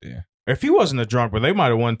running back there. If he wasn't a drunk, but they might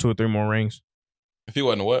have won 2 or 3 more rings. If he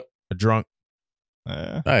wasn't a what? A drunk,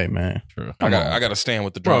 Hey, man. True. I got to stand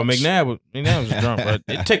with the bro. drunks. McNabb was a drunk, but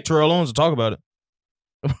it took Terrell Owens to talk about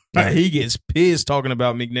it. He gets pissed talking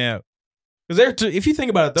about McNabb because if you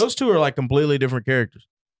think about it, those two are like completely different characters.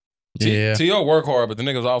 Yeah. T.O. work hard, but the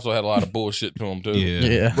niggas also had a lot of bullshit to him too.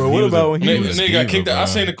 Yeah. Bro, He what was about when he Nigga, was nigga got kicked out. I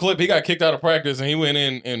bro. seen the clip. He got kicked out of practice and he went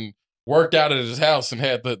in and worked out at his house and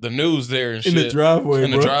had the news there and in shit the driveway?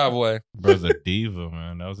 in the bro. driveway. Bro's a diva,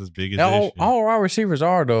 man. That was his biggest All issue. wide receivers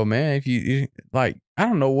are though, man. If you like, I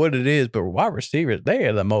don't know what it is, but wide receivers, they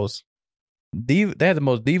are the most diva. They have the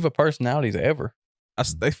most diva personalities ever.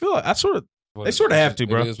 They feel like They sorta have to,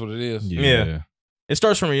 bro. It is what it is. Yeah. It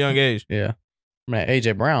starts from a young age. Yeah, man.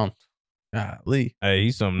 AJ Brown, Lee, Hey,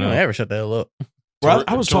 he's something you don't else. ever shut the hell up. Bro,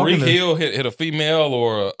 I was talking Tariq to Hill hit a female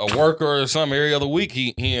or a worker or something every other week. He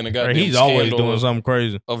in a goddamn he's always scandal doing something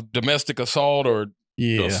crazy. of domestic assault or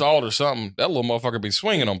Yeah. assault or something. That little motherfucker be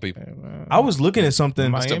swinging on people. I was looking at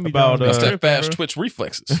something Miami about down That's there. that fast twitch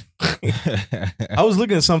reflexes. I was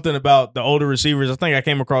looking at something about the older receivers. I think I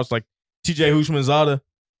came across like TJ Hushmanzada.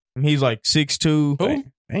 And he's like 6'2". Who?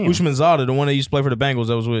 Damn. Hushmanzada, the one that used to play for the Bengals,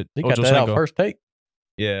 that was with He got Ocho that out Cinco. first take.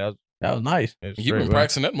 Yeah, That was nice. You've been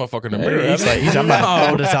practicing that motherfucker in the Yeah, mirror. he's like, I'm about to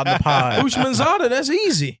throw this out the pod. Hushmanzada, that's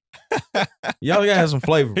easy. Y'all gotta have some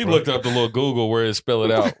flavor. He bro. looked up the little Google where it spell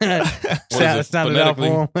it out. What Sounded out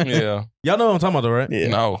for him. Yeah. Y'all know what I'm talking about, though, right? Yeah.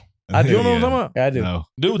 No. I do. You don't know what I'm talking about? I do. No.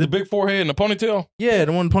 Dude with the big forehead and the ponytail? Yeah,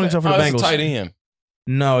 the one ponytail for the that's a Bengals. tight end.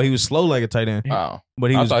 No, he was slow like a tight end, Oh. but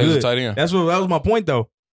he I was thought good. he was a tight end. That was my point, though.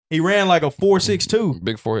 He ran like a 4.62.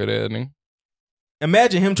 Big forehead head, and he.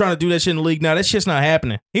 Imagine him trying to do that shit in the league now. That shit's not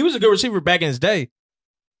happening. He was a good receiver back in his day,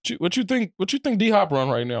 What you think D Hop run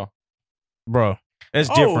right now? bro. That's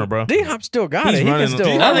different, bro. D Hop still got He's it. He running- can still.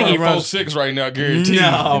 D-Hop I think he running runs 4.6 right now, guaranteed.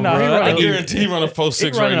 No, No, bro. he I running- think I he- guarantee he running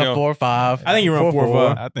 4.6 running right a now. 4.5. I think he run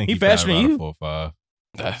 4.5. I think He he faster than you. 4.5.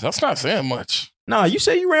 That's not saying much. Nah, you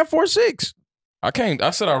say you ran 4.6.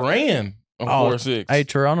 I said I ran a Oh, 4.6. Hey,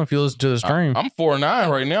 Trey, I don't know if you listen to the stream. I'm 4.9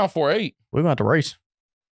 right now, 4.8. We're going to race.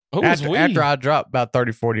 Who is we? After I drop about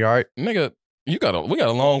 30, 40, all right? Nigga, we got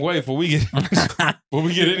a long way before we get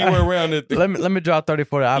anywhere around it. Let me drop 30,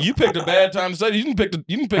 40. You picked a bad time to say. You can pick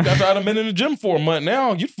after I've been in the gym for a month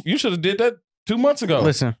now. You should have did that 2 months ago.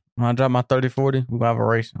 Listen, when I drop my 30, 40, we're going to have a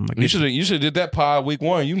race. I'm gonna You get should have did that pod week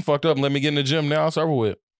 1. You can fucked up and let me get in the gym now. It's over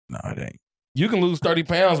with. No, it ain't. You can lose 30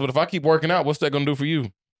 pounds, but if I keep working out, what's that gonna do for you?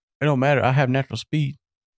 It don't matter. I have natural speed.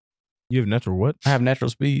 You have natural what? I have natural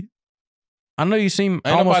speed. I know you seem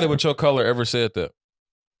Ain't nobody with your color ever said that.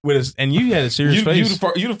 And you had a serious You face.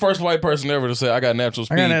 the first white person ever to say I got natural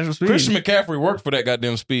speed. I got natural speed. Christian McCaffrey worked for that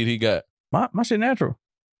goddamn speed he got. My shit natural.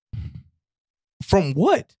 From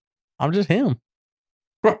what? I'm just him.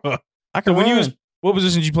 So I can when run. you was, what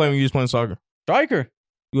position did you play when you was playing soccer? Striker.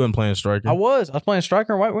 You wasn't playing striker. I was playing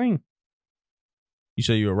striker and white wing. You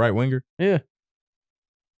say you were a right winger? Yeah.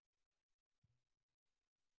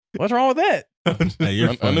 What's wrong with that? Hey, you're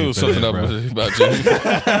I funny knew it was for something that, up bro. about you.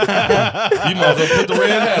 You might as well put the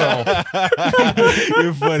red hat on.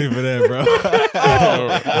 You're funny for that, bro.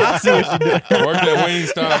 I see what you did. Work that wing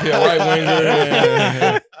stop here, right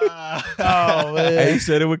winger. Oh man. Hey, he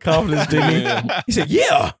said it with confidence, didn't he? Yeah. He said,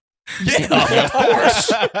 yeah. Yeah, of course.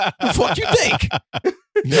 The fuck you think? God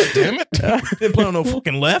damn it. Didn't play on no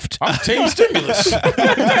fucking left. I'm team stimulus.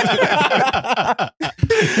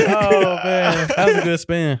 Oh man, that was a good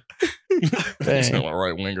spin. Dang.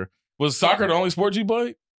 Right winger. Was soccer the only sport you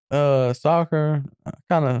played? Soccer. I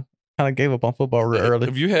kind of gave up on football real early.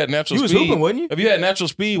 If you had natural You was speed, hooping, wasn't you? if you had natural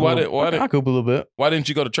speed, I coop a little bit. why didn't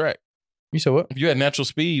you go to track? You said what? If you had natural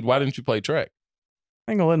speed, why didn't you play track?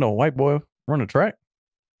 I ain't gonna let no white boy run a track.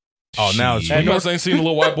 Oh, now it's You must ain't seen the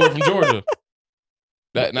little white boy from Georgia.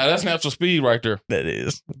 That's natural speed right there. That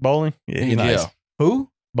is bowling. Yeah, he nice. Yeah. Who?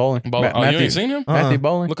 Bowling. You ain't seen him? Matthew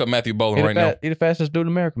Bowling. Look up Matthew Bowling He right now. He the fastest dude in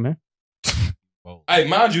America, man. Hey,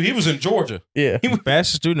 mind you, he was in Georgia. Yeah. He was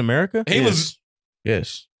fastest dude in America? He was.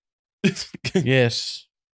 Yes. Yes.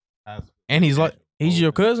 And he's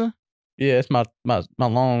your cousin? Yeah, it's my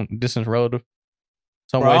long distance relative.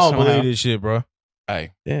 Some Bro, way, I don't somehow. believe this shit, bro.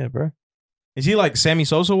 Hey, Yeah, bro. Is he like Sammy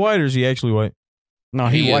Sosa white or is he actually white? No,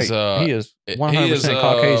 he He white. is, he is he 100% is,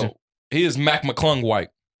 Caucasian. He is Mac McClung white.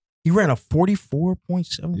 He ran a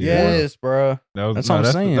 44.7. Yes, bro. That's what I'm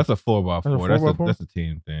saying. That's a 4x4. That's a 4x4? That's a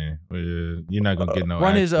team thing. You're not gonna get no.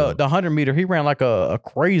 Run his actual- the 100 meter. He ran like a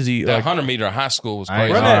crazy. That Like, 100 meter in high school was I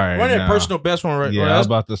ain't crazy. Run that, Alright, run that now. personal best one right Yeah, right, I was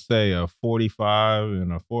about to say a 45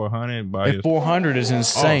 and a 400 by that 400 is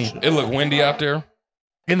insane. It looked windy out there.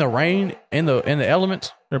 In the rain, in the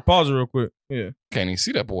elements. Here, pause it real quick. Yeah. Can't even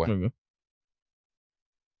see that boy. There we go.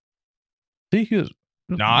 See, he was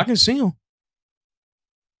Nah, I can see him.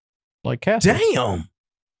 like Castle. Damn.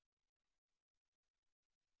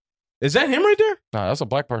 Is that him right there? Nah, that's a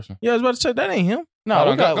black person. Yeah, I was about to say that ain't him. No, Hold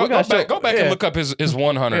we on, got go back and look up his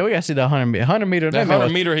 100. Yeah, we gotta see the 100 meter. 100 meter. That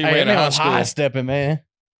 100 meter he ran in high school. High stepping, man.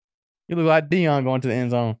 You look like Dion going to the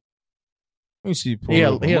end zone. Let me see. Pull He it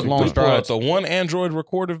had- up. he had long We pull out strides. the one Android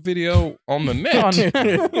recorded video on the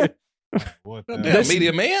net. What Damn, the-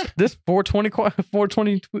 media man. This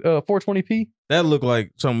 420p. That looked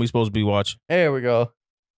like something we supposed to be watching. There we go. Fast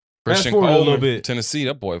Christian forward a little Coleman, bit. Tennessee.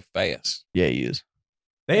 That boy fast. Yeah, he is.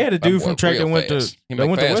 They had a That dude boy from track that real went fast. to He that make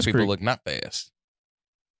went to fast West people Creek. look not fast.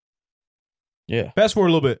 Yeah. Fast forward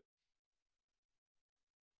a little bit.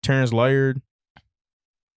 Terrence Laird.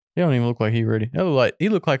 He don't even look like he ready. He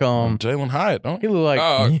look like Jalen Hyatt, don't he look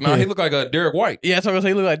like no, he look like Derek White. yeah. That's what I was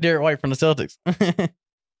saying. He look like Derek White from the Celtics.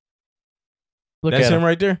 Look That's at him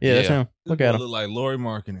right there. Yeah, that's Yeah. him. Look at him. Look like Lori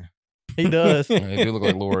marketing. He does. Yeah, he do look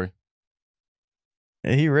like Lori.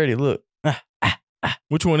 Yeah, he ready. Look.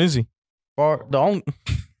 Which one is he? The only,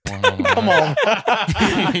 Come come on.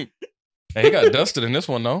 Hey, he got dusted in this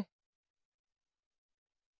one though.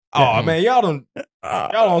 Oh man, y'all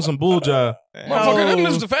on some bull job. Motherfucker, them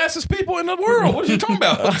is the fastest people in the world. What are you talking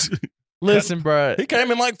about? Listen, bro. He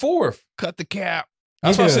came in like fourth. Cut the cap.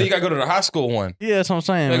 That's why I Yeah. say you gotta go to the high school one. Yeah, that's what I'm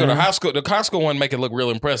saying. They go to man. high school. The high school one make it look real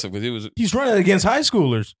impressive because He's running against high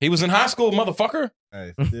schoolers. he was in high school, motherfucker.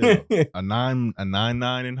 Hey, still, a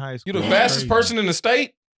 9.9 in high You school. the That's fastest crazy. person in the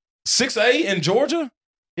state. 6'8" in Georgia.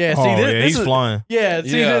 Yeah, see, Oh, this, yeah, this he's is, flying. Yeah,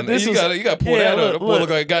 see, Yeah, this you is, got to pull yeah, that look, up. That boy look. look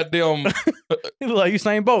like goddamn. he look like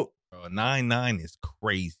Usain Bolt. Bro, 9.9 is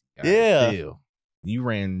crazy. guys. Yeah. Still. You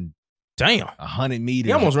ran Damn. 100 meters.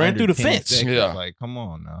 He almost ran under through the 10 fence. seconds. Yeah. Like, come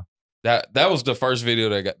on now. That was the first video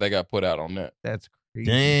they got put out on that. That's crazy.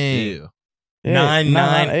 Dang. Still. Yeah,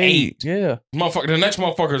 998. Yeah. Motherfucker, the next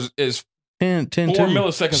motherfucker is 10, 4 2.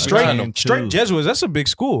 milliseconds Straight, behind him. straight Jesuits. That's a big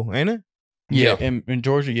school, ain't it? Yeah. In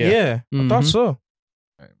Georgia, Yeah, yeah. I thought Mhm. so.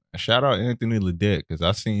 Shout out Anthony Ledet because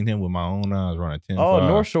I seen him with my own eyes running 10. Oh,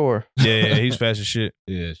 North Shore. Yeah, he's fast as shit.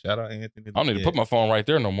 Yeah, shout out Anthony. I don't need to Ledet. put my phone right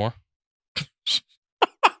there no more.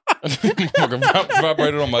 Motherfucker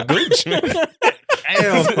vibrated on my gooch.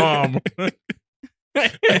 Damn,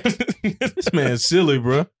 this man's silly,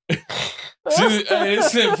 bro. See, hey, it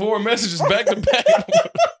sent 4 messages back to back.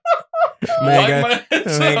 Man Like got, my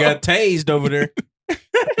head's man up. got tased over there.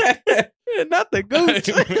 Not the gooch.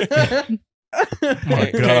 My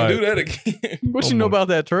Can't God. do that again. What Oh you know my- about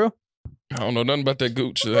that, Trill? I don't know nothing about that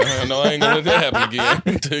gooch. I know I ain't gonna let that happen again.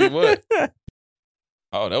 I tell you what.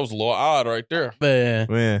 Oh, that was a little odd right there. Man.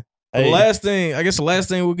 Man. Hey. The last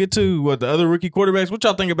thing we'll get to, what the other rookie quarterbacks, what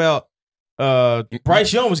y'all think about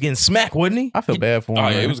Bryce Young was getting smacked, wasn't he? I feel bad for him. Oh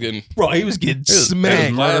yeah, man. he was getting. Bro, he was getting It was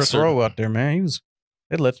smacked. a murder Plastered. throw out there, man.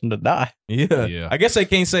 They let him to die. Yeah. Yeah. I guess they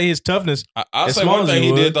can't say his toughness. I'll As say long one as thing he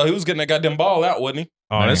he would. did though. He was getting that goddamn ball out, wasn't he?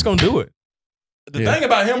 Oh, that's gonna do it. The Yeah. thing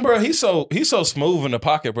about him, bro, he's so smooth in the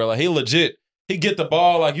pocket, bro. Like he legit. He get the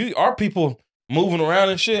ball like our people moving around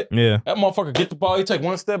and shit. Yeah. That motherfucker get the ball. He take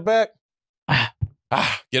one step back.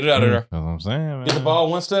 Get it out of there. That's what I'm saying, man. Get the ball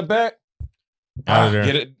one step back. Out of there.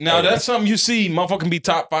 Get it. Now that's something you see. Motherfucker can be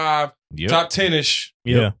top 5, Yep. top 10ish.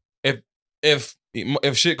 Yeah.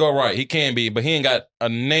 If shit go right, he can be, but he ain't got a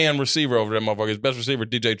nan receiver over there, motherfucker. His best receiver,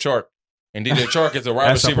 DJ Chark, and DJ Chark is a wide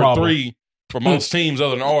That's a receiver problem. 3 for most teams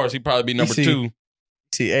other than ours. He'd probably be number see- 2.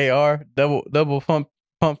 See AR double pump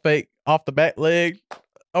fake off the back leg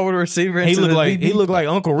over the receiver. He into looked the like DB. like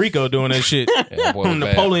Uncle Rico doing that shit. Yeah, boy, From bad.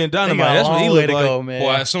 Napoleon They got Dynamite. a That's what he long way looked to like. go, man.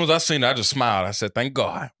 Boy, as soon as I seen it, I just smiled. I said, "Thank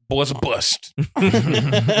God, boy's a bust."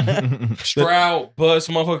 Stroud bust.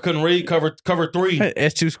 Motherfucker couldn't read. Cover 3.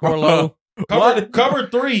 S2 score low. Cover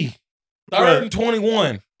 3. Third and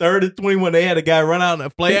 21. 3rd and 21, they had a guy run out in a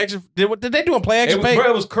play action. Did they do a play action?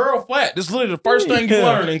 It was curl flat. This is literally the first thing you Yeah.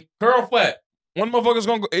 learn. And curl flat. One motherfucker's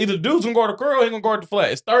gonna go, either dude's gonna guard the curl, or he gonna guard the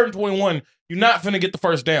flat. It's 3rd and 21. You're not finna get the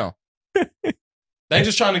first down. They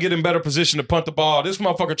just trying to get in better position to punt the ball. This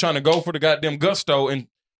motherfucker trying to go for the goddamn gusto and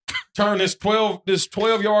turn this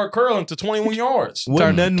 12-yard curl into 21 yards.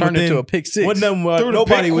 Wasn't nothing Turned within- into a pick six. Wasn't nothing, Threw the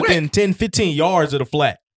nobody pick quick. within 10, 15 yards of the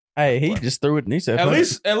flat. Hey, he just threw it and he said, At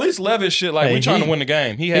 "Fuck least Levis shit like Hey, we trying he- to win the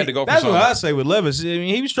game. He had to go for That's something. what I say with Levis. I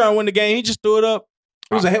mean, he was trying to win the game. He just threw it up.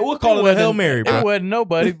 It was we'll call it a Hail Mary, It bro. wasn't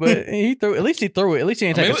nobody, but he threw. At least he threw it. At least he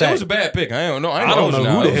didn't I mean, take a it sack. was a bad pick. I don't know. I don't know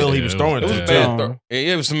who the hell he Yeah, was it throwing It it was a to. bad Um, throw.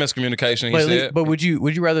 It was some miscommunication. He But, said would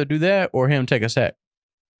you rather do that or him take a sack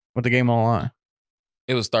with the game on the line?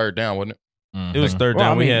 it was 3rd down, wasn't it? It was 3rd Well,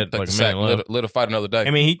 down. I We mean, had Take like the a sack. minute left. Let it fight another day.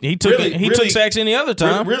 I mean, he took Really- took sacks any other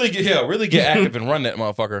time. really get active and run that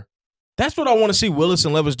motherfucker. That's what I want to see Willis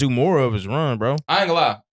and Levis do more of is run, bro. I ain't gonna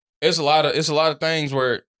lie. It's a lot of things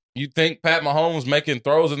where you think Pat Mahomes making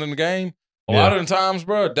throws in the game. A lot of the times,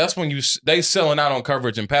 bro, that's when they selling out on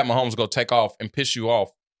coverage and Pat Mahomes go take off and piss you off.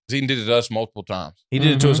 'Cause he did it to us multiple times. He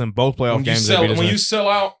did it to us in both playoff When you games. sell, they beat us when in. you sell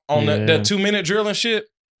out on Yeah. that 2-minute drill and shit,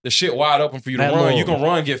 the shit wide open for you to That run. little- You can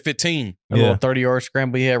run, get 15. A Yeah. little 30-yard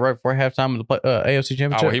scramble he had right before halftime of the AFC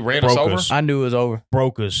Championship. Oh, he ran us Broke over. us. I knew it was over.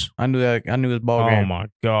 broke us. I knew that. I knew his ball Oh game. my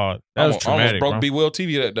god, that was I almost traumatic, broke bro. B Will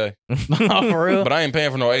TV that day, For real. but I ain't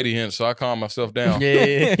paying for no 80 hints, so I calmed myself down.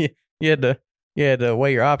 yeah. You had to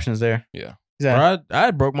weigh your options there. Yeah. Exactly. Bro, I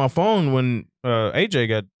broke my phone when AJ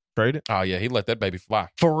got traded. Oh yeah, he let that baby fly.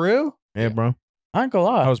 For real. Yeah, bro. I ain't gonna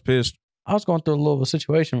lie. I was pissed. I was going through a little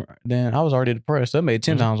situation. Then I was already depressed. That made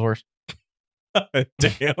 10 times worse.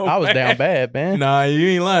 Damn. I was down bad, man. Nah, you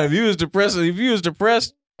ain't lying. If you was depressed, and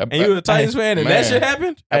you were a Titans fan, and that shit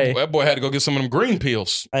happened. Hey, That boy had to go get some of them green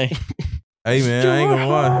pills. hey, Hey man, I ain't gonna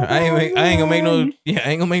lie. I ain't gonna make no. Yeah, I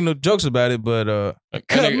ain't gonna make no jokes about it. But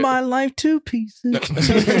cut my life to pieces.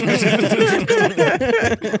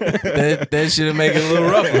 that shit'll make it a little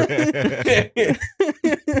rougher.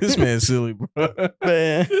 This man's silly, bro.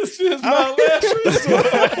 Man. This is my last resort.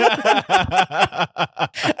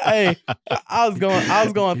 Hey, I was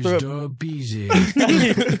going through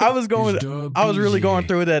it. I was really going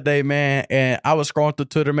through it that day, man. And I was scrolling through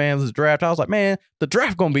Twitter, man. This draft. I was like, man, the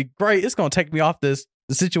draft gonna be great. It's gonna take me off the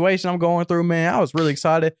situation I'm going through, man. I was really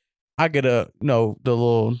excited. I get the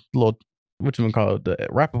little what you call it, the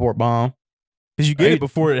Rappaport bomb. Because you get it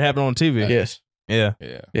before it happened on TV. Yes. Yeah.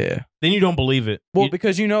 Yeah. Then you don't believe it. Well,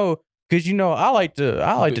 because I like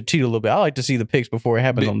to cheat a little bit. I like to see the picks before it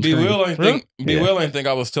happens on the B. screen. Will ain't think Will ain't think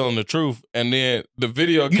I was telling the truth, and then the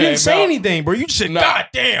video You came didn't say out. anything, bro. You just said, Nah. God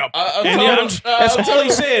damn. I And told then him, that's I all told he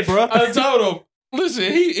him- said, bro. I told him,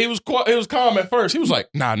 listen, he was calm at first. He was like,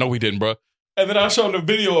 nah, no, we didn't, bro. And then I showed him the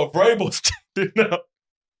video of Vrabel standing up.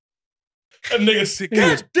 That nigga said,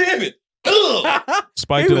 God damn it. Ugh.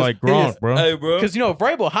 Spiked He it was like Gronk, pissed. bro. Hey, bro. Because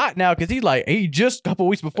Vrabel hot now because he just a couple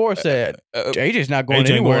weeks before said AJ's not going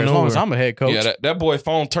AJ anywhere going as long as nowhere. I'm a head coach. Yeah, that boy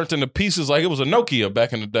phone turned into pieces like it was a Nokia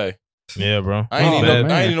back in the day. Yeah, bro. I ain't Oh, even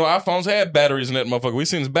man. know iPhones had batteries in that motherfucker. We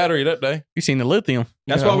seen his battery that day. You seen the lithium?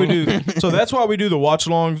 That's why we do. So that's why we do the watch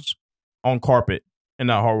longs on carpet and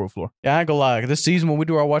not hardwood floor. Yeah, I ain't gonna lie. This season when we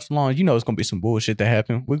do our watch alongs, it's gonna be some bullshit that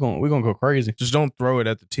happen. We're gonna go crazy. Just don't throw it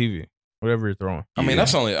at the TV. Whatever you're throwing. I mean,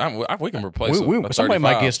 that's only, we can replace it. Somebody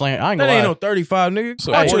might get slammed. I ain't That gonna ain't lie. no 35, nigga.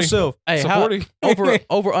 So Watch 40. yourself. Hey, So how, 40?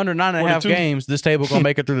 over under 9.5 42? games, this table gonna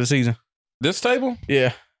make it through the season. This table?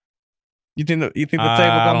 Yeah. You think the table I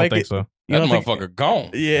gonna don't make think it? so. You That don't think- motherfucker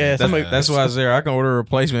gone. Yeah, somebody. That's why I was there. I can order a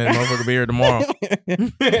replacement and motherfucker be here tomorrow.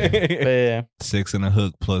 Yeah. 6 and a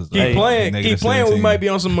hook plus. Keep Hey, playing. negative Keep playing. We 17. might be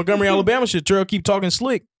on some Montgomery, Alabama shit. Trail, keep talking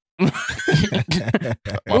slick. My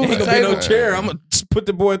Ain't gonna be no bad. chair. I'm gonna put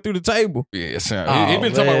the boy through the table. Yeah, it sound, Oh, he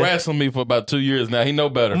been talking man. about wrestling me for about 2 years now. He know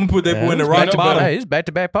better. I'm gonna put that boy in the it's rock back to bottom. Hey, it's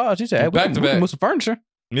back-to-back pods. He said, hey, we Back can to back. move some furniture.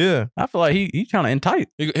 Yeah. I feel like he kind of in tight.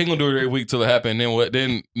 He gonna do it every week till it happen. Then what?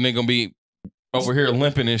 Then nigga gonna be over here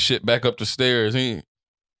limping and shit back up the stairs. Nigga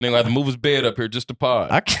gonna have to move his bed up here just to pod.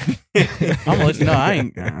 I can't. I'm gonna let you know I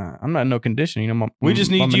ain't. I'm not in no condition. We just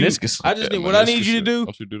my need you. meniscus. I just Yeah, need what I need meniscus you to shit. do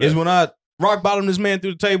Don't you do is that. when I rock bottom this man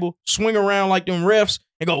through the table, swing around like them refs,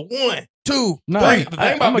 and go 1, 2, No, 3. The thing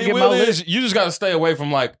about I'ma B. get Will my is you just gotta stay away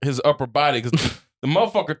from like his upper body because the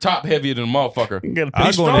motherfucker top heavier than the motherfucker. You gotta I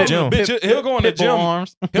pitch- go in the Strong, gym. bitch, he'll go in the pitbull gym.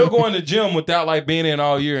 arms. He'll go in the gym without like being in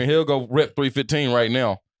all year, and he'll go rip 315 right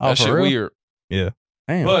now. Oh, That for shit real? weird.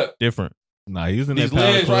 Damn. But Different. Nah, using these that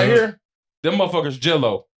power legs club. right here, them motherfuckers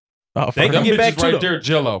jello. Oh, for They real. can Them get back bitches to right them. there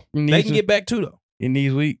jello. Your They knees can get back too though. your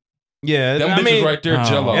knees weak. Yeah, Them I bitches mean, right there oh,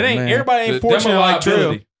 jello. it ain't man. everybody ain't Them a fortunate like Trill.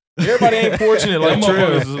 liability. Everybody ain't fortunate Them like motherfuckers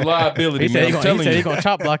Trill. is a liability, He said man. I'm telling he you. gonna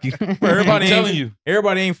chop block you. Everybody I'm ain't, telling you.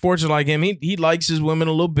 everybody ain't fortunate like him. He likes his women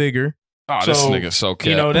a little bigger. Oh, this So, nigga's so cap.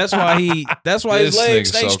 You know, that's why his This legs nigga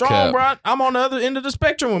stay so strong, cap. bro. I'm on the other end of the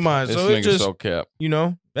spectrum with mine. this So it nigga's just so cap.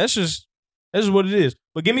 that's just what it is.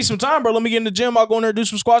 But give me some time, bro. Let me get in the gym. I'll go in there and do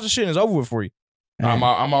some squats and shit, and it's over with for you. I'm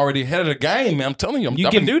already ahead of the game, man. I'm telling you. You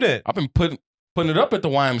can do that. I've been putting it up at the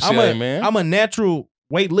YMCA, man. I'm a natural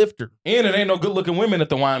weightlifter. And it ain't no good looking women at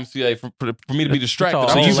the YMCA for me to be distracted. all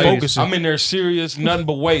I'm, old you ladies. focusing. I'm in there serious, nothing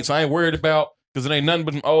but weights. I ain't worried about because it ain't nothing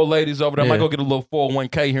but them old ladies over there. I might Yeah. go get a little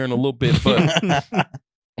 401k here in a little bit, but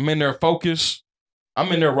I'm in there focused.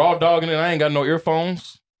 I'm in there raw dogging it. I ain't got no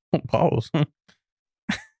earphones. Pause.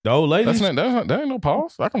 The old ladies. That ain't no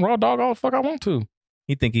pause. I can raw dog all the fuck I want to.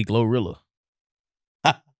 He think he Glorilla.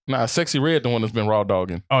 Nah, Sexy Red, the one that's been raw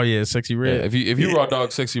dogging. Oh yeah, sexy red. Yeah, if you raw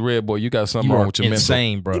dog Sexy Red, boy, you got something you wrong are with your mental.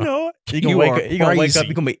 insane, bro. what? You gonna You wake are up. You gonna wake up. crazy.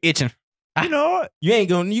 You gonna be itching. You know what? You ain't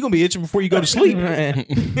gonna be itching before you go to sleep. Man.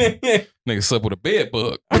 Nigga slept with a bed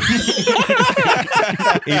bug.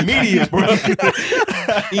 Immediate, bro.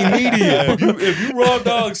 Immediate. If you raw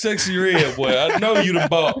dog Sexy Red, boy, I know you'd have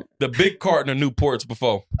bought the big carton of Newports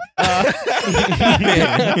before.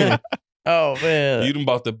 Oh man. You done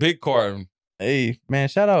bought the big carton. Hey man,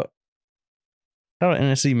 shout out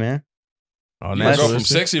NSC, man. Oh, You Nashville go from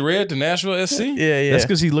Nashville. Sexy Red to Nashville SC? Yeah, yeah. That's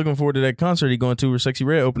because he's looking forward to that concert he going to where Sexy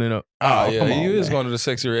Red opening up. Oh, yeah, come he on, is man. going to the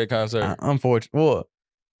Sexy Red concert. Unfortunate. Well,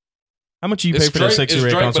 How much you pay for that Sexy it's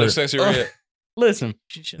Red Drake, concert? but it's Sexy Red. listen,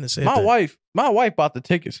 She shouldn't have said my that. wife bought the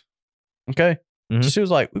tickets. Okay, Mhm. she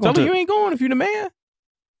was like, "We Tell going me to." you ain't going if you the man.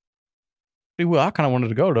 Well, I kind of wanted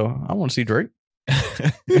to go though. I want to see Drake.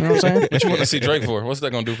 You know what I'm saying? What you want to see Drake for? What's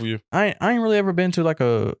that gonna do for you? I ain't really ever been to like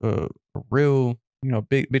a real,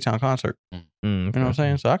 big time concert. You know what I'm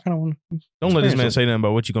saying? So I kind of want to. Don't let this man say nothing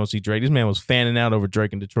about what you gonna see Drake. This man was fanning out over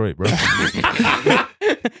Drake in Detroit, bro.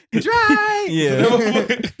 Drake.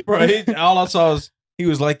 Yeah, bro. All I saw was he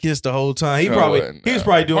was like this the whole time. He was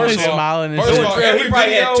probably doing First it. of all- Smiling and first shit. of all, He every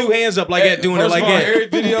probably had video- 2 hands up like that, doing it First like of all, that. every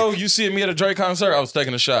video you see me at a Drake concert, I was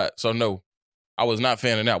taking a shot. So no, I was not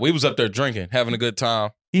fanning out. We was up there drinking, having a good time.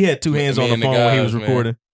 He had 2 hands Me on the and the phone when he was guys, man.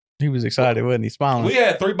 recording. He was excited, wasn't he? Smiling. We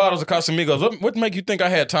had 3 bottles of Casamigos. What make you think I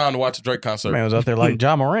had time to watch a Drake concert? Man was out there like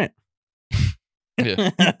John Morant.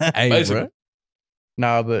 Yeah. Hey, Basically. bro.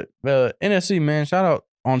 Nah, but NSC, man, shout out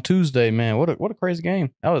on Tuesday, man. What a crazy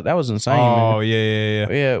game. That was insane, Oh man.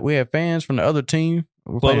 yeah. We had fans from the other team.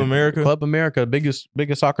 We Club played America? Club America, biggest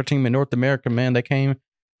soccer team in North America, man. They came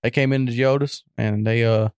into Geodis and they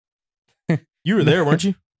You were there, weren't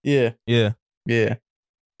you? yeah. Yeah.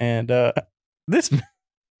 And this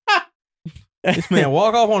This man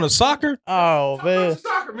walk off on a soccer. oh man.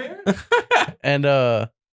 Soccer, man. And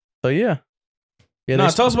so yeah. Yeah, No,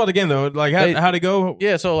 they- tell us about the game though. Like how'd it go?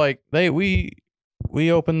 yeah, so like we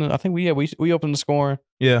opened I think we opened the scoring.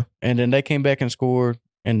 Yeah. And then they came back and scored.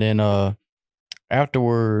 And then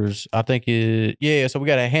afterwards, I think so we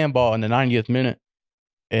got a handball in the 90th minute.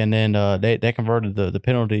 And then they converted the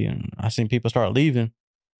penalty, and I seen people start leaving.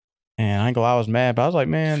 And I ain't gonna lie, I was mad, but I was like,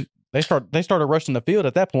 man, they started rushing the field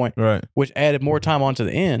at that point, Right. which added more time onto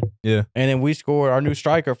the end. Yeah. And then we scored our new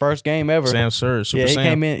striker, first game ever. Sam Surge. Super Yeah, he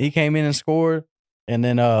Sam. came in and scored. And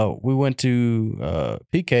then we went to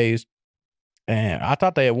PK's, and I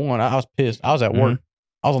thought they had won. I was pissed. I was at work.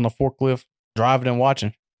 I was on the forklift driving and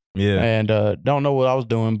watching. Yeah. And don't know what I was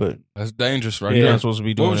doing, but That's dangerous, right You're there. not supposed to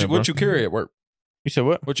be doing What that, you bro. carry at work? you said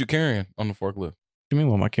what? What you carrying on the forklift? What do you mean?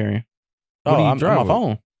 What am I carrying? What do you I'm drive my with?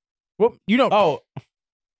 phone. Well, you know Oh,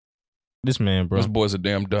 this man, bro. This boy's a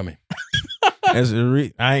damn dummy. As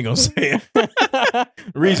a I ain't gonna say it.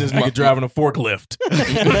 Reasons nigga driving a forklift.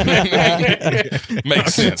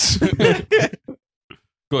 Makes sense.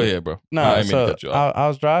 Go ahead, bro. no. I ain't mean to So cut you off. I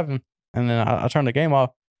was driving, and then I turned the game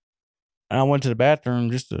off, and I went to the bathroom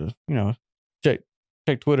just to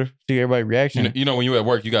check Twitter, see everybody's reaction. You know, when you at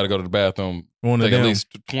work, you got to go to the bathroom. One of Take at them. least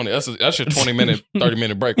 20. That's your 20-minute,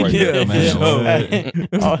 30-minute break right Yeah, there. man. man.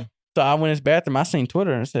 Oh, so I went in his bathroom. I seen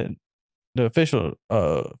Twitter and it said the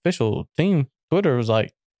official team Twitter was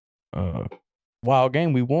like, "Wild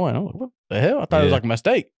game, we won." I'm like, what the hell? I thought it was Yeah. like a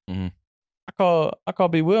mistake. Mhm. I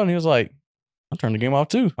called B Will and he was like, "I turned the game off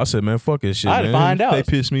too." I said, man, fuck this shit. I had to man. find out. They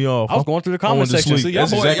pissed me off. I was going through the I comment went to section. sleep. See, y'all,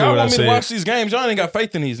 That's boy, exactly y'all what I want me to said. watch these games. Y'all ain't got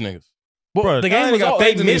faith in these niggas. Well, Bro, the y'all game ain't was got over.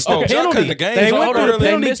 faith They in missed this. the Oh, y'all penalty. cutting the games They off went through early. the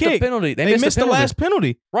penalty. They Missed the kick. penalty. They missed the penalty. last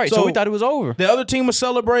penalty. Right, so we thought it was over. The other team was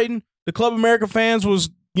celebrating. The Club America fans was,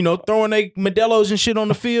 throwing their Modelos and shit on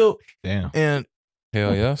the field. Damn. And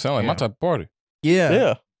Hell yeah. Sound like my type of party.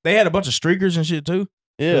 Yeah, they had a bunch of streakers and shit too.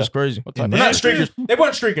 It yeah. was crazy. What type And of- Not streakers. They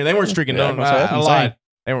weren't streaking. They weren't streaking. Yeah, No, that's I insane. lied.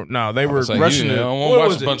 They were They were Say, rushing. you the, know, I what want to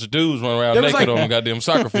was watch a it? bunch of dudes run around There was naked like- on the goddamn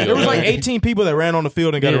soccer field. There was like man. 18 people that ran on the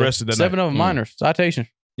field and got Yeah. arrested that 7 night. of them minors. Citation.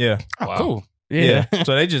 Yeah. Oh, Wow. cool. Yeah.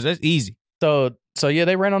 So that's easy. So yeah,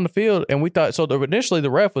 they ran on the field, and we thought initially the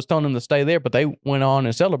ref was telling them to stay there, but they went on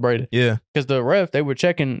and celebrated Yeah. because the ref, they were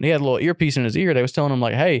checking. He had a little earpiece in his ear. They was telling him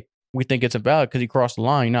like, "Hey, we think it's invalid because he crossed the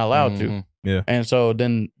line. You're not allowed to." Mhm. And so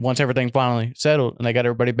then once everything finally settled and they got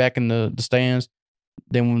everybody back in the stands,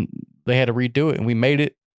 then they had to redo it, and we made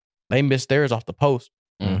it. They missed theirs off the post,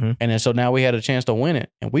 Mm-hmm. and then so now we had a chance to win it,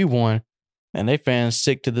 and we won. And they fans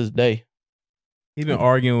sick to this day. He's been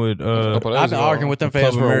arguing with Couple I've days been ago. arguing with them Club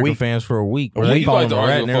fans for a America week. fans for a week. A Bro, they week. call You him like a to rat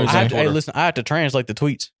argue and with folks everything. on Twitter. Listen, I have to translate the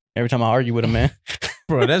tweets every time I argue with a man.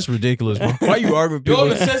 Bro, that's ridiculous, bro. Why you arguing with Yo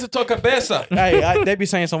people? necesito cabeza. Hey, they be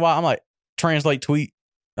saying some wild. I'm like, translate tweet.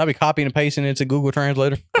 I'll be copying and pasting it to Google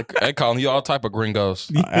Translator. They calling you all type of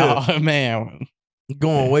gringos. Oh man,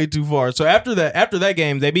 Going way too far. So after that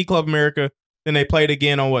game, they beat Club America. Then they played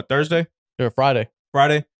again on what, Thursday? they're Friday.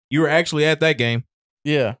 Friday? You were actually at that game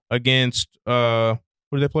Yeah, against who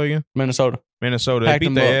did they play again? Minnesota. Minnesota. They Packed beat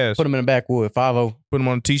them their up. ass. Put them in the backwood. 5-0. Put them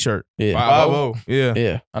on a t-shirt. Yeah, 5-0. Yeah.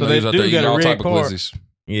 yeah. I So know they he's out do there got eating a all red type of card. glizzies.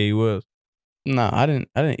 Yeah, he was. No, I didn't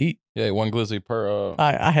eat. Yeah, one glizzy per.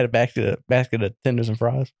 I had a basket of tenders and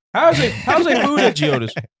fries. How's their food at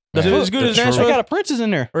Geodis? Is it as good as They Nashville? got a Princess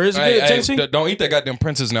in there. Or is it Hey, good at hey, Tennessee? don't eat that goddamn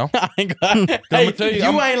Princess now. I ain't got. Hey, I'ma tell you,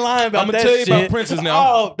 you ain't lying about I'ma that tell you shit. about Princess now.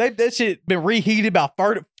 Oh, that shit been reheated about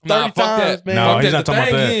 30 Nah, fuck times, that. man. No, Fuck he's that. not talking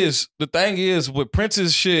about that. The thing is, with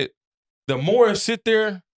Prince's shit, the more it sit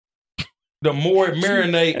there, the more it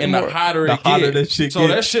marinate and the hotter The it hotter gets. that shit So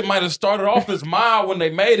get. that shit might have started off as mild when they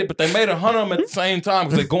made it, but they made 100 of them at the same time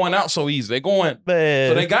because they're going out so easy. They're going. Man.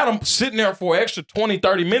 So they got them sitting there for an extra 20,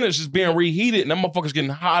 30 minutes just being reheated, and them motherfuckers getting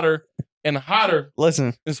hotter and hotter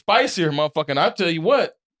Listen, and spicier, motherfucker. And I tell you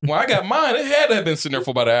what, when I got mine, it had to have been sitting there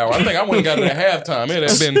for about an hour. I think I went and got it at halftime. It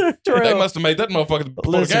had been. They Terrell, must have made that motherfucker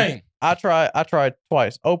before Listen. the game. I tried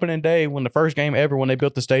twice. Opening day, when the first game ever, when they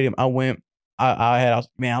built the stadium, I went. I was,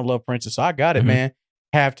 man, I love Princess, so I got it, Mhm. man.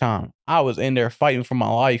 Halftime, I was in there fighting for my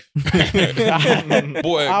life. Boy,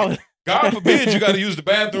 I was, God forbid you got to use the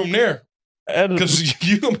bathroom there because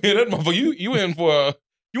you gonna be that motherfucker.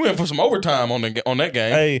 You in for some overtime on that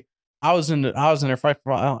game. hey, I was in there fighting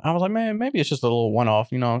for. I was like, man, maybe it's just a little one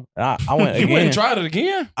off, you know. I went You went again. and tried it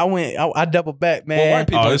again. I doubled back, Boy, man. white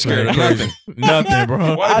people ain't this scared of man nothing. Nothing,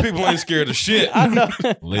 bro. White people ain't scared of shit. I know.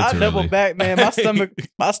 I Literally. doubled back, man.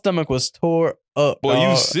 My stomach was tore up. Boy, you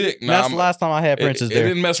dog. sick. Nah, That's the last time I had Princess it there.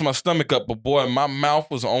 didn't mess my stomach up, but boy, my mouth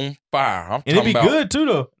was on fire. I'm And it'd talking be about. good too,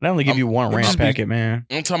 though. They only give you one it ranch just be- packet, man.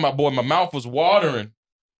 I'm talking about, boy, my mouth was watering.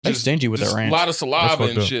 They stingy with just that ranch. a lot of saliva fucked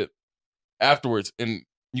and up. shit afterwards, and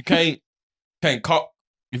you can't cough.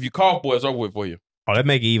 If you cough, boy, it's over with for you. Oh, that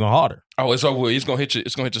make it even harder. Oh, it's over with. It's gonna hit you.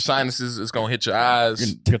 It's gonna hit your sinuses. It's gonna hit your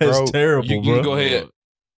eyes. Your That's throat. terrible, You bro. can go ahead.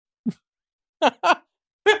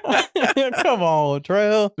 Come on,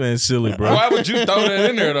 Trail. Man, silly, bro. Why would you throw that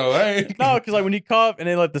in there though? I ain't- No, because like when you cough and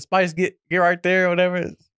then let the spice get right there or whatever,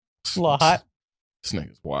 it's a little hot. This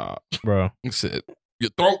nigga's wild. Bro. He said,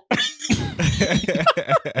 "Your throat."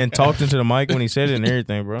 And talked into the mic when he said it and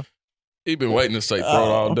everything, bro. He been waiting to say throat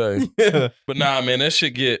all day. Yeah. But nah, man, that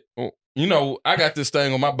shit get. You know, I got this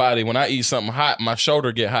thing on my body. When I eat something hot, my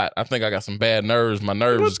shoulder get hot. I think I got some bad nerves. My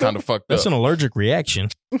nerves is kind of fucked That's up. an allergic reaction.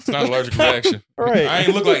 It's not an allergic reaction. Right. I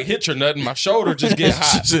ain't look like Hitch or nothing. My shoulder just get It's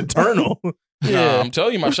hot. just internal. Nah, I'm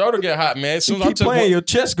telling you, my shoulder get hot, man. As soon as I Keep took playing, one, your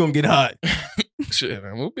chest gonna get hot. shit,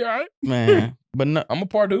 man, we'll be all right. Man. But no, I'm a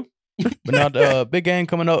Pardue. now the big game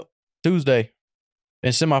coming up Tuesday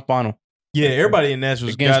in semifinal Yeah, everybody in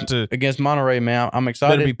Nashville's got to against Monterey, man. I'm better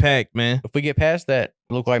excited. be packed, man. If we get past that,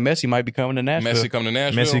 it look like Messi might be coming to Nashville. Messi come to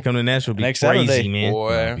Nashville. Messi come to Nashville be Next crazy, Saturday. man.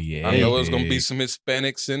 Boy, be I know it's gonna big. be some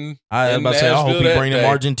Hispanics in I was about to say, I hope Nashville he that bring them day.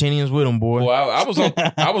 Argentinians with him, boy. Boy,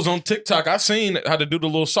 I was on TikTok. I seen how to do the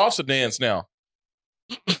little salsa dance now.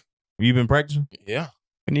 You been practicing? Yeah,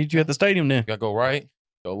 We need you at the stadium then. you gotta go right,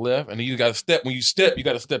 go left, and then you gotta step. When you step, you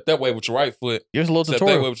gotta step that way with your right foot. Give us a little Step that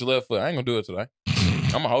way tutorial. with your left foot. I ain't gonna do it today.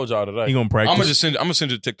 I'm gonna hold y'all today. You gonna practice? I'm gonna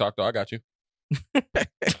send you the TikTok though. I got you.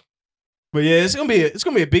 But yeah, it's gonna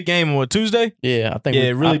be a big game on Tuesday. Yeah, I think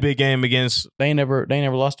Yeah, really big game against. They ain't never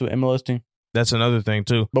lost to an MLS team, That's another thing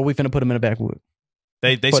too. but we finna put them in the backwood.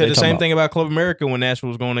 They What said they the talking same about? thing about Club America when Nashville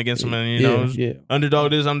was going against them, and you know, it was yeah, underdog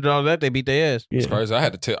this, underdog that. They beat their ass. It's yeah. crazy.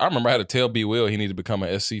 I remember I had to tell B Will he needed to become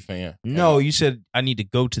an SC fan. No, you said I need to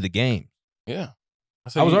go to the game. Yeah.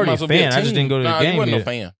 I was you already might a as well be fan. I just team. didn't go to the Nah, game You wasn't yet. no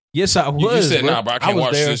fan. Yes, I You was. said, bro. nah, bro, I I can't was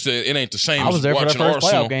watch there. this. It ain't the same I was as there for the watching first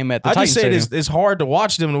Arsenal. playoff game at the I Titan just said Stadium. it's hard to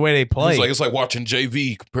watch them the way they play. It's like watching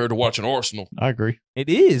JV compared to watching Arsenal. I agree. It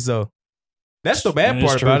is though. That's the bad That is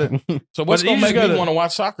part true. about it. So what's But you gonna just make me gotta- want to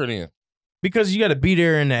watch soccer then? Because you got to be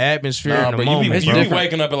there in the atmosphere Nah, in the bro, moment. you It's be different.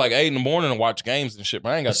 waking up at like 8 in the morning and watch games and shit.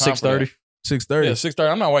 But I ain't got time for that. 6:30. 6:30. Yeah,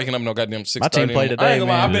 6:30. I'm not waking up no goddamn 6:30. My team played I today, ain't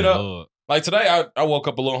gonna lie, man. I've been up. Lord. Like today, I woke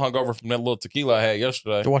up a little hungover from that little tequila I had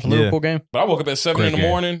yesterday. To watch the Yeah. Liverpool game. But I woke up at 7 in the Great game.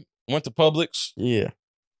 morning, went to Publix, Yeah.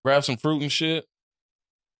 grabbed some fruit and shit.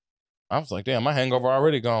 I was like, damn, my hangover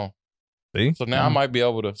already gone. See? So now I might be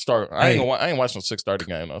able to start. I Hey. ain't watching no 6:30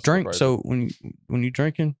 game though. It's Drink. crazy. So when you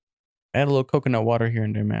drinking, add a little coconut water here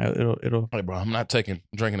and there, man. It'll. Hey, bro, I'm not taking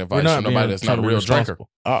drinking We're advice not from nobody being- that's not a trying to be real drinker.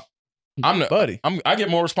 responsible. I'm the, buddy. I get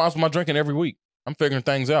more responsible for my drinking every week. I'm figuring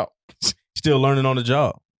things out. Still learning on the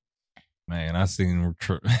job. Man, I seen.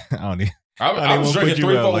 I don't even. I I was didn't wanna drinking put you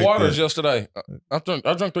 3-4 out like waters that. yesterday. I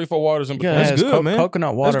drank 3-4 waters in between. Yeah, That's it's good, man.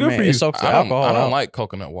 Coconut water, good man. for you. It soaks the I don't alcohol out. like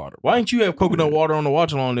coconut water. Why didn't you have coconut water on the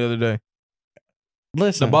watch along the other day? The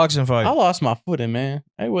Listen, boxing fight. I lost my footing, man.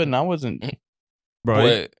 I wasn't. Bro,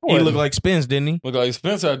 Boy, he looked like Spence, didn't he? look like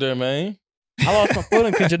Spence out there, man. I lost my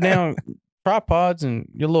footing because your damn tripods and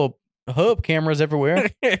your little hub cameras everywhere.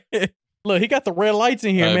 Look, he got the red lights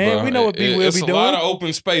in here, Hey, man. bro, we know what B will it's be a doing. lot of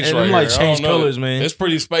open space And right them here. lights I don't change know. colors, man. It's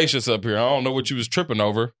pretty spacious up here. I don't know what you was tripping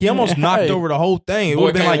over. He almost knocked Hey. over the whole thing. It Boy would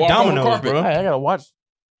have been can't like walk on the dominoes, carpet. bro. Hey, I gotta watch.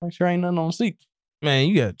 Make sure ain't nothing on the seat. Man,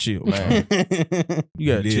 you gotta chill, man.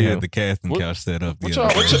 You gotta did chill. have the casting What- couch set up. What the y'all?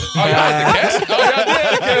 other What day. y'all? Oh, y'all had the casting. Oh, y'all did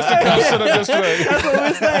have the casting couch set up yesterday. That's what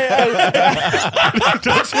we're saying.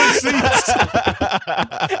 That's what seats.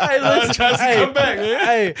 Hey, listen, Tries to come back, man.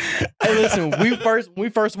 Hey, listen. We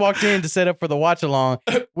first walked in to set up for the watch along.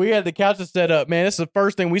 We had the couches set up, man. That's the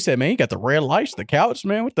first thing we said, man. You got the red lights, the couch,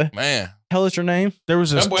 man. What the Man, hell is your name? There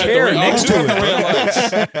was this that boy had chair the next red, to the red it.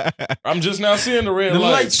 lights. I'm just now seeing the red The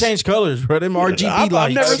lights. lights change colors, bro. Them RGB I've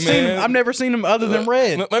lights. never Man. seen. I've never seen them other than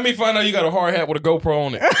red. Let me find out you got a hard hat with a GoPro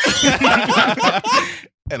on it.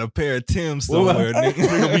 And a pair of Timbs somewhere, nigga.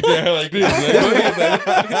 Nigga beat that hair like this,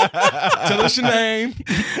 man. Tell us your name.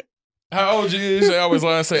 How old you is? They always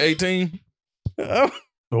lie and say 18.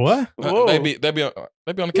 What? Whoa. They be on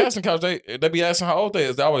the casting couch. They be asking how old they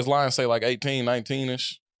is. They always lie and say like 18,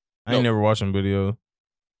 19-ish. I ain't never watching video.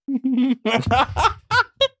 He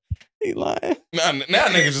lying. Now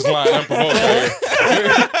niggas just lying unprovoked.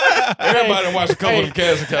 Everybody watch a couple of them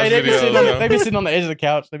casting couch Hey, they be videos. sitting on you know? they be sitting on the edge of the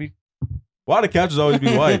couch. They be Why the couches always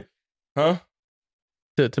be white? Huh?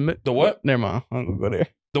 to The what? Never mind. I'm gonna go there.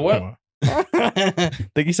 The what? I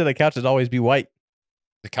think he said the couches always be white.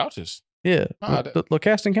 The couches. Yeah, Nah, the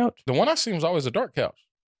casting couch. The one I see was always a dark couch.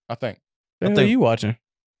 I think. The hell think- are you watching?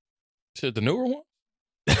 Shit, the newer one?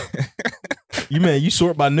 You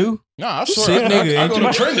sort by new? Nah, I Sick swear. nigga, I ain't go you?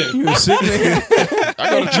 to trending. You a sick nigga. I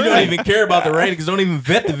go to You trending. don't even care about the ratings. Don't even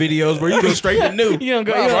vet the videos, bro. You go straight to new. You don't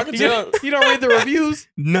go. Nah, you, bro, I don't, can you, tell. don't, you don't read the reviews,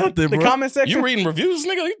 Nothing, the bro. comment section. You reading reviews,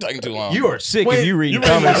 nigga? You taking too long. You are sick Wait, if you read you the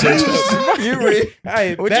comment read section. reviews? You read.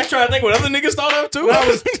 Hey, What back- you trying to think what other niggas thought of too? when I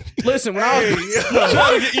was listen when I was You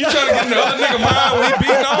trying to get in the other nigga mind when he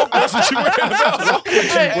beating off? That's what you worried about.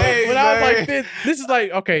 hey, when I was like this is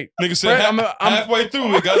like okay. Nigga said Brett, I'm- halfway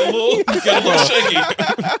through it got a little shaky.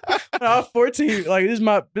 When I was 14, like this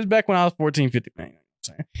is back when I was 14, 15, man.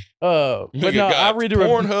 But Nigga no, I got read the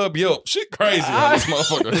review. Pornhub, Yelp. Shit crazy on this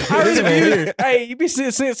motherfucker. I read the Man. review. Hey, you be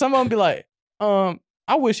seeing some of them be like, I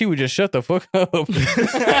wish he would just shut the fuck up.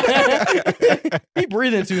 He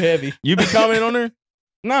breathing too heavy. You be commenting on there?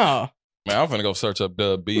 No. Man, I'm finna go search up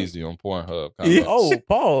Dub Beasley on Pornhub. Yeah. Comments. Oh,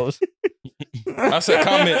 pause. I said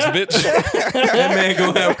comments, bitch. That man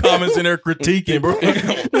gonna have comments in there critiquing, bro.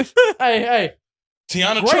 hey.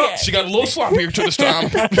 Tiana Great. Trump, she got a little sloppier to this time.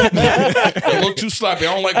 A little too sloppy.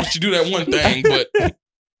 I don't like when she do that one thing, but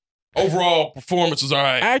overall performance was all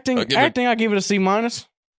right. Acting, give it- I give it a C minus.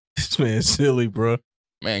 This man's silly, bro.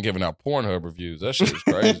 Man, giving out Pornhub reviews. That shit is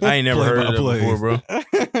crazy. I ain't never Play heard by of that play. before, bro.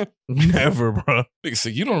 Never, bro. Nigga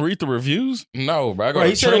said, you don't read the reviews? No, bro. I go Bro, to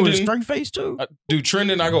he said it with a trending. straight face too. I do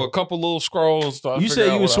trending. I go a couple little scrolls. So I You figure said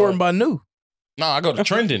out you was what I sorting like. by new. No, I go to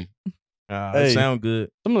trending. That Hey. sound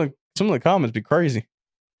good. Some of the comments be crazy.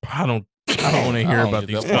 I don't want to hear I don't about get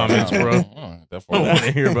these that far comments, down. bro. I don't get that far I don't down. want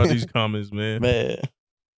to hear about these comments, man. Man.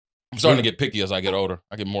 I'm starting to get picky as I get older.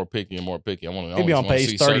 I get more picky and more picky. I want to. He be on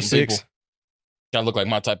page 36. Gotta look like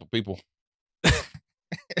my type of people.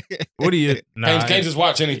 What do you? Nah, Can't just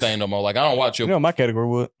watch anything no more. Like I don't watch You your know my category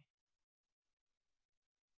would.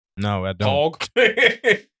 no, I don't. dog.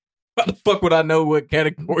 How the fuck would I know what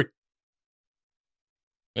category?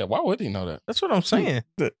 Yeah, why would he know that? That's what I'm saying.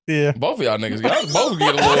 Yeah. Both of y'all niggas, y'all both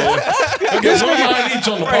get a little. Okay, one line each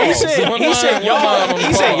on the Bro, he pause. said, One he line, said one line y'all. on the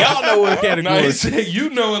He said pause. y'all know what No, he category. said you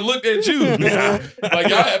know and looked at you. Like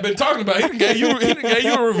y'all have been talking about. He done gave you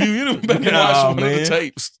a review. You done been Nah, watching one of man. the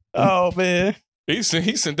tapes. Oh man. He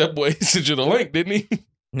sent that boy. He sent you the link, didn't he?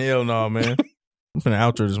 Hell no, man. I'm finna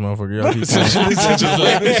outro this motherfucker. Y'all keep Sent you- he sent you the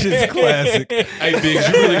link. This shit's classic. Hey, Biggs,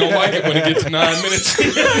 you really gonna like it when it gets to 9 minutes.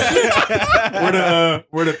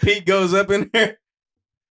 where the peak goes up in there.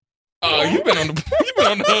 You been on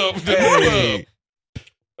the hub. Hey.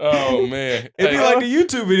 Oh man. It'd be Hey, like the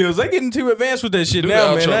YouTube videos. They getting too advanced with that shit do the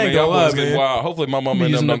now, outro, man. I ain't Y'all gonna lie, boys getting man. wild. Hopefully my mama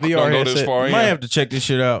and Using them the don't VR go this headset. far in. Might have to check this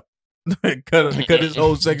shit out. cut this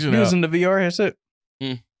whole section out. Using the VR headset.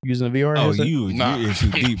 Hmm. Using the VR Oh, headset. you're Nah. in too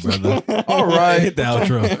deep, brother. All right. Hit the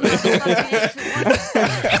outro.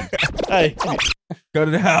 Hey. Cut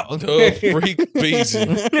it out. Dub Freak Beezy.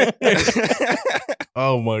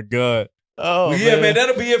 Oh my god. Oh Well, yeah, man,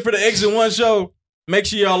 that'll be it for the Exit One show. Make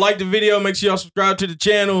sure y'all like the video. Make sure y'all subscribe to the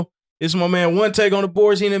channel. It's my man One Take on the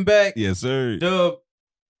boards. He in back. Yes, sir. Dub.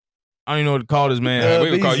 I don't even know what to call this man. Man, we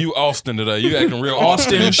gonna call you Austin today. You acting real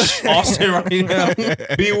Austin. Austin-ish. Austin right now.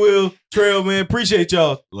 B Will, Trail, man. Appreciate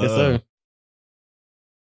y'all. Yes, sir.